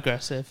of it.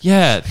 aggressive.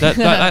 Yeah,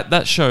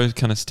 that show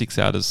kind of sticks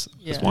out as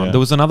one. Yeah. There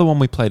was another one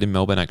we played in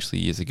Melbourne actually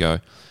years ago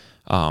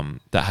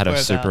that had a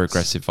super Whereabouts?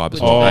 aggressive vibe as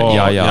Which well. one?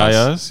 At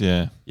Yaya's.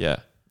 Yeah. Yeah.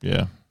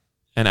 Yeah.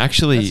 And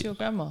actually, That's your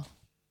grandma.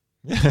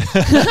 Played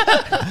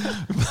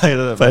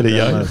it Played it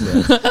young.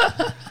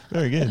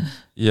 Very good.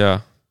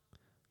 yeah.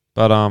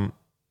 But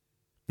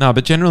no,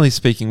 but generally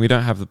speaking, we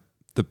don't have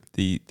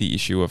the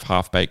issue of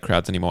half-baked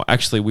crowds anymore.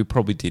 Actually, we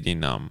probably did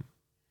in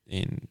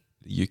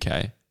the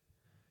UK.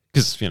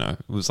 Because, it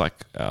was like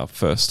our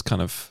first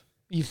kind of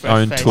You fresh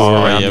own face. tour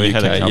around yeah, the we UK.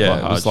 had a couple of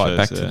It was hard like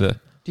back shows, to yeah. the...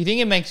 Do you think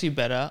it makes you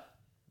better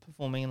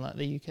performing in like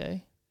the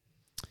UK?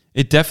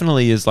 It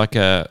definitely is like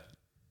a...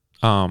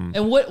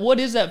 And what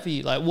is that for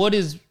you? Like, what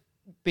is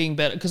being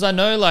better? Because I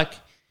know, like,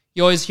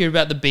 you always hear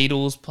about the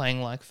Beatles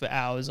playing like for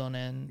hours on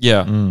end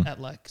yeah.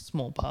 at like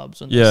small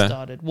pubs when Yeah. they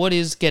started. What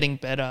is getting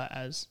better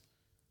as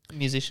a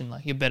musician?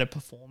 Like, you're better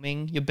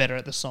performing, you're better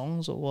at the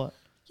songs, or what?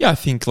 Yeah, I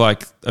think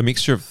like a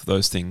mixture of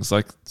those things,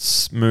 like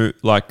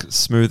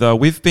smoother.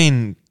 We've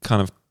been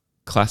kind of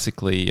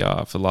classically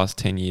for the last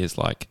 10 years,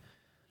 like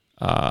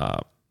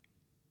a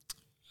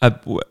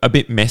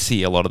bit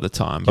messy a lot of the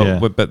time. But Yeah.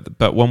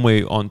 but when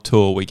we're on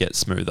tour, we get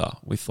smoother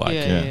with like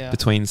Yeah.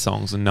 between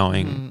songs and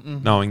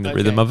knowing the Okay,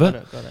 rhythm of got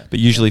it. got it. But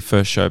usually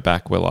first show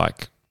back, we're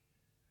like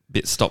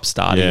bit stop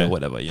starting Yeah. or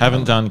whatever. You Haven't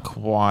know? done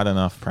quite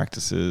enough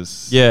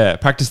practices. Yeah,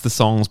 practice the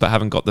songs, but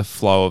haven't got the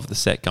flow of the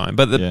set going.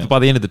 But Yeah. by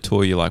the end of the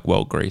tour, you're like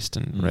well greased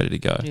and ready to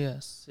go. Yeah,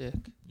 sick.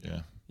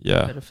 Yeah.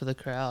 Yeah. Better for the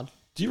crowd.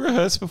 Do you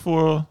rehearse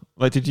before?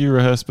 Like, did you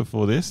rehearse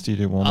before this? Do you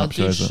do warm I'll up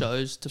do shows?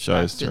 shows to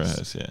shows to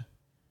practice. rehearse. Yeah.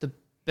 The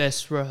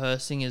best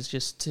rehearsing is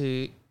just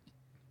to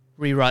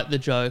rewrite the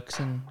jokes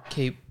and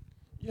keep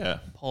Yeah.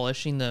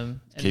 polishing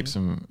them. And Keeps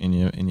them in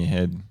your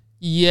head.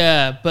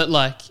 Yeah, but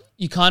like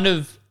you kind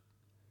of,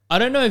 I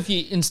don't know if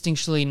you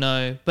instinctually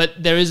know,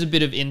 but there is a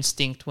bit of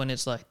instinct when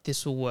it's like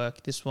this will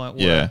work, this won't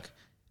work, Yeah.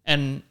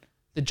 and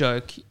the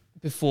joke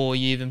before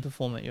you even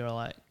perform it, you're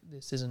like,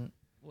 this isn't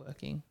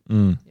working.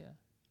 Mm. Yeah,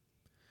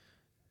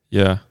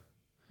 Yeah. and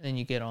then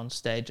you get on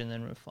stage and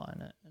then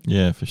refine it.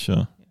 Yeah, for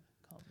sure.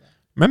 Calm down.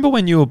 Remember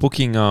when you were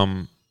booking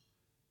a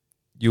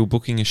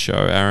show,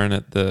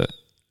 Aaron,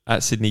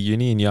 at Sydney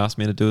Uni, and you asked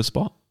me to do a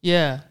spot?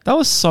 Yeah, That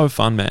was so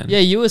fun, man. yeah,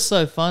 you were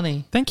so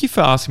funny. Thank you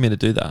for asking me to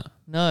do that.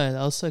 No,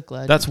 I was so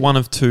glad. That's you one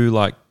of two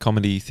like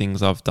comedy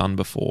things I've done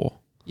before.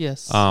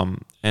 Yes.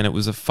 And it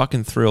was a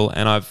fucking thrill,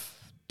 and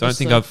don't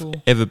think I've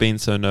ever been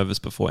so nervous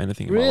before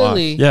anything in my life.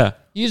 Really? Yeah.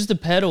 Use the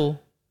pedal.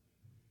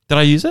 Did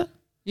I use it?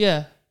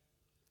 Yeah.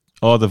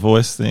 Oh, the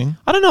voice thing?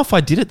 I don't know if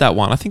I did it that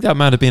one. I think that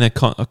might have been a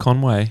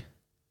Conway.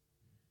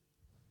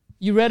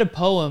 You read a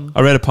poem.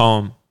 I read a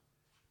poem.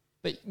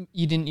 But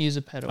you didn't use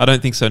a pedal. I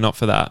don't think so, not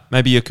for that.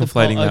 Maybe you're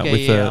conflating that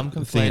with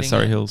the thing at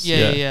Surrey Hills.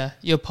 Yeah.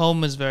 Your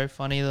poem was very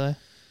funny, though.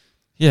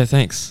 Yeah,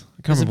 thanks.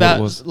 I can't remember what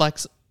it was. Like,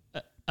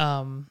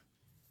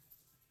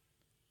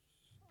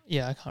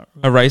 yeah, I can't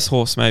remember. A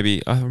racehorse,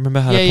 maybe. I remember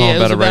I had a poem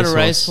about a racehorse. It was about a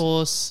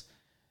racehorse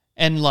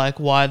and like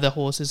why the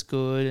horse is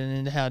good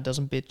and how it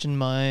doesn't bitch and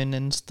moan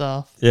and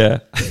stuff. Yeah.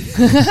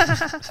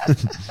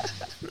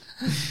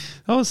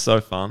 That was so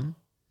fun.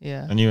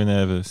 Yeah. And you were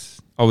nervous.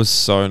 I was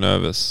so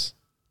nervous.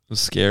 It was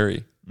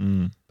scary.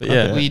 But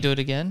yeah. Will you do it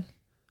again?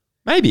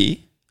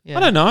 Maybe. Yeah. I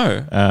don't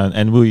know.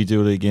 And will you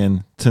do it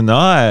again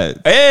tonight?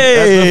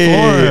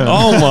 Hey!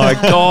 Oh my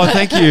God,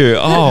 thank you.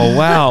 Oh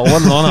wow,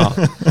 what an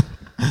honor.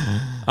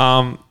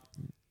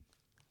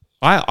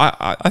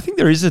 I think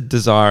there is a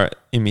desire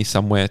in me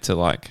somewhere to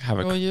like have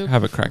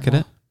a crack at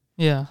it.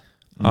 Yeah.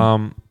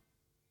 But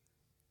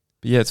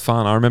yeah, it's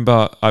fun. I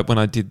remember when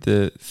I did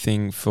the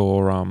thing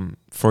for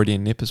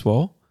Freudian Nip as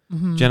well.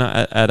 Mm-hmm.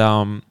 Jenna at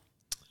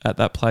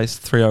that place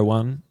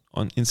 301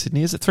 in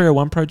Sydney. Is it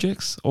 301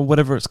 Projects or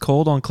whatever it's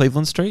called on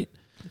Cleveland Street?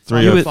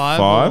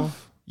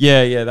 305?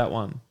 Yeah, that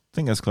one. I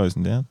think that's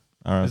closing down.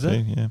 Is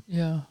it? Yeah.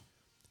 Yeah.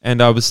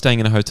 And I was staying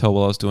in a hotel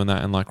while I was doing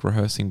that and like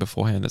rehearsing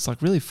beforehand. It's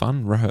like really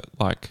fun.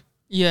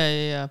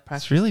 Yeah.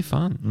 Practice. It's really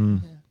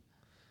fun. Yeah.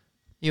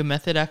 You a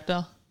method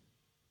actor?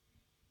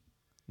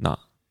 Nah.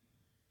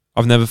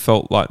 I've never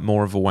felt like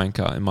more of a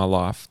wanker in my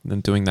life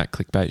than doing that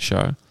clickbait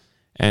show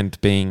and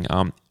being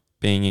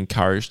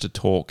encouraged to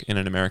talk in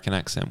an American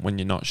accent when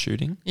you're not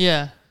shooting.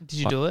 Yeah. Did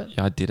you do it?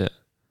 Yeah, I did it.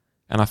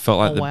 And I felt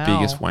like the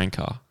biggest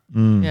wanker.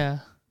 Yeah.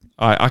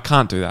 I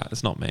can't do that.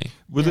 It's not me.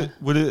 Would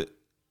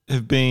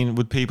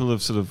people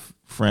have sort of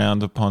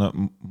frowned upon it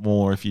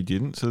more if you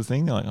didn't, sort of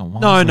thing? They're like,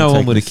 oh, no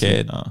one would have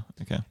cared. Oh,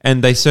 okay.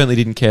 And they certainly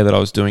didn't care that I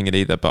was doing it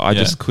either, but I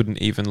just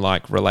couldn't even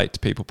like relate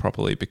to people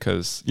properly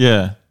because...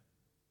 Yeah.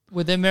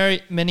 Were there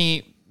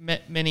many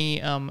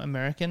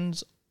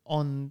Americans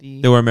on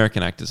the... There were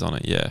American actors on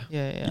it, Yeah.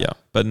 Yeah,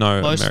 but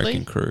no Mostly?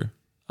 American crew.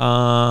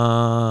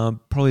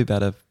 Probably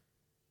about a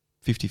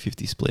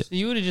 50-50 split. So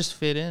you would have just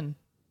fit in.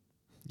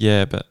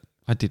 Yeah, but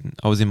I didn't.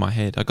 I was in my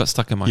head. I got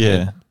stuck in my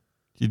head.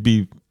 You'd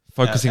be...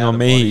 Focusing on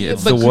me,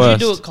 it's the worst. But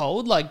could you do it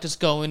cold? Like just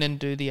go in and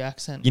do the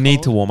accent You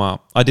need to warm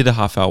up. I did a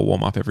half-hour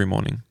warm-up every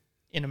morning.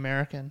 In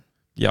American?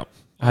 Yep.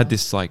 I had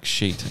this like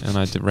sheet and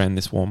I ran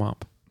this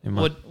warm-up in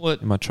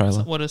my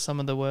trailer. What are some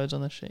of the words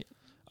on the sheet?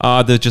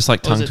 They're just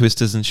like tongue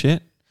twisters and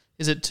shit.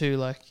 Is it too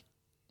like...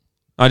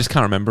 I just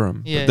can't remember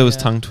them. Yeah, there was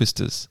tongue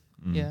twisters.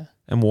 Yeah.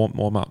 And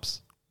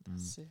warm-ups.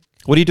 Sick.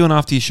 What are you doing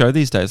after your show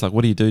these days? Like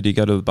what do you do? Do you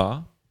go to the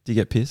bar? Do you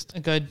get pissed? I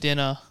go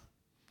dinner.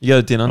 You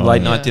go to dinner?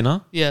 Late night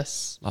dinner?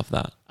 Yes. Love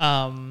that.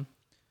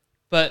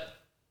 But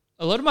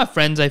a lot of my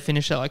friends, they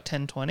finish at like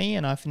 10:20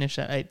 and I finish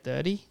at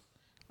 8:30.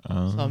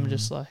 So I'm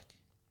just like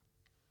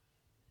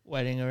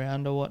waiting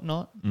around or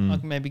whatnot. I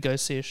can maybe go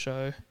see a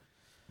show.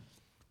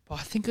 But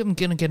I think I'm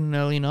going to get an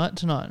early night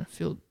tonight. I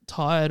feel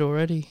tired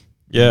already.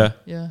 Yeah.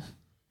 Yeah.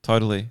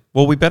 Totally.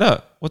 Well, we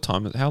better... What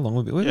time is it? How long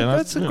will it be?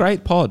 That's a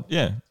great pod.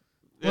 Yeah.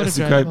 It's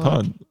a great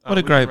pod. What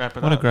a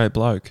great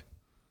bloke.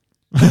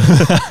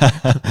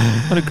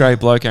 What a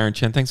great bloke, Aaron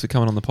Chen. Thanks for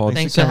coming on the pod.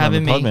 Thanks for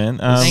having me, man.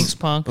 Thanks,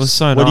 Punk. It was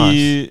so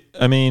nice.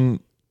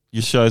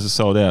 Your shows are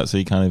sold out, so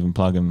you can't even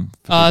plug them.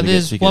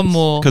 There's one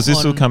more. Because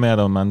this will come out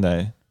on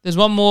Monday. There's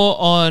one more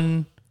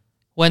on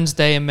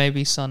Wednesday and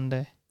maybe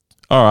Sunday.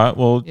 All right,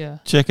 well,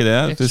 check it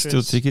out. Extras. If there's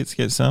still tickets,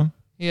 get some.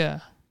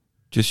 Yeah.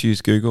 Just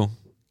use Google.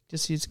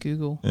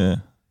 Yeah.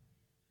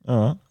 All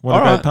right. What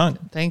a great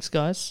punk. Thanks,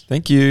 guys.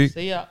 Thank you.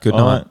 See ya. Good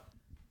night.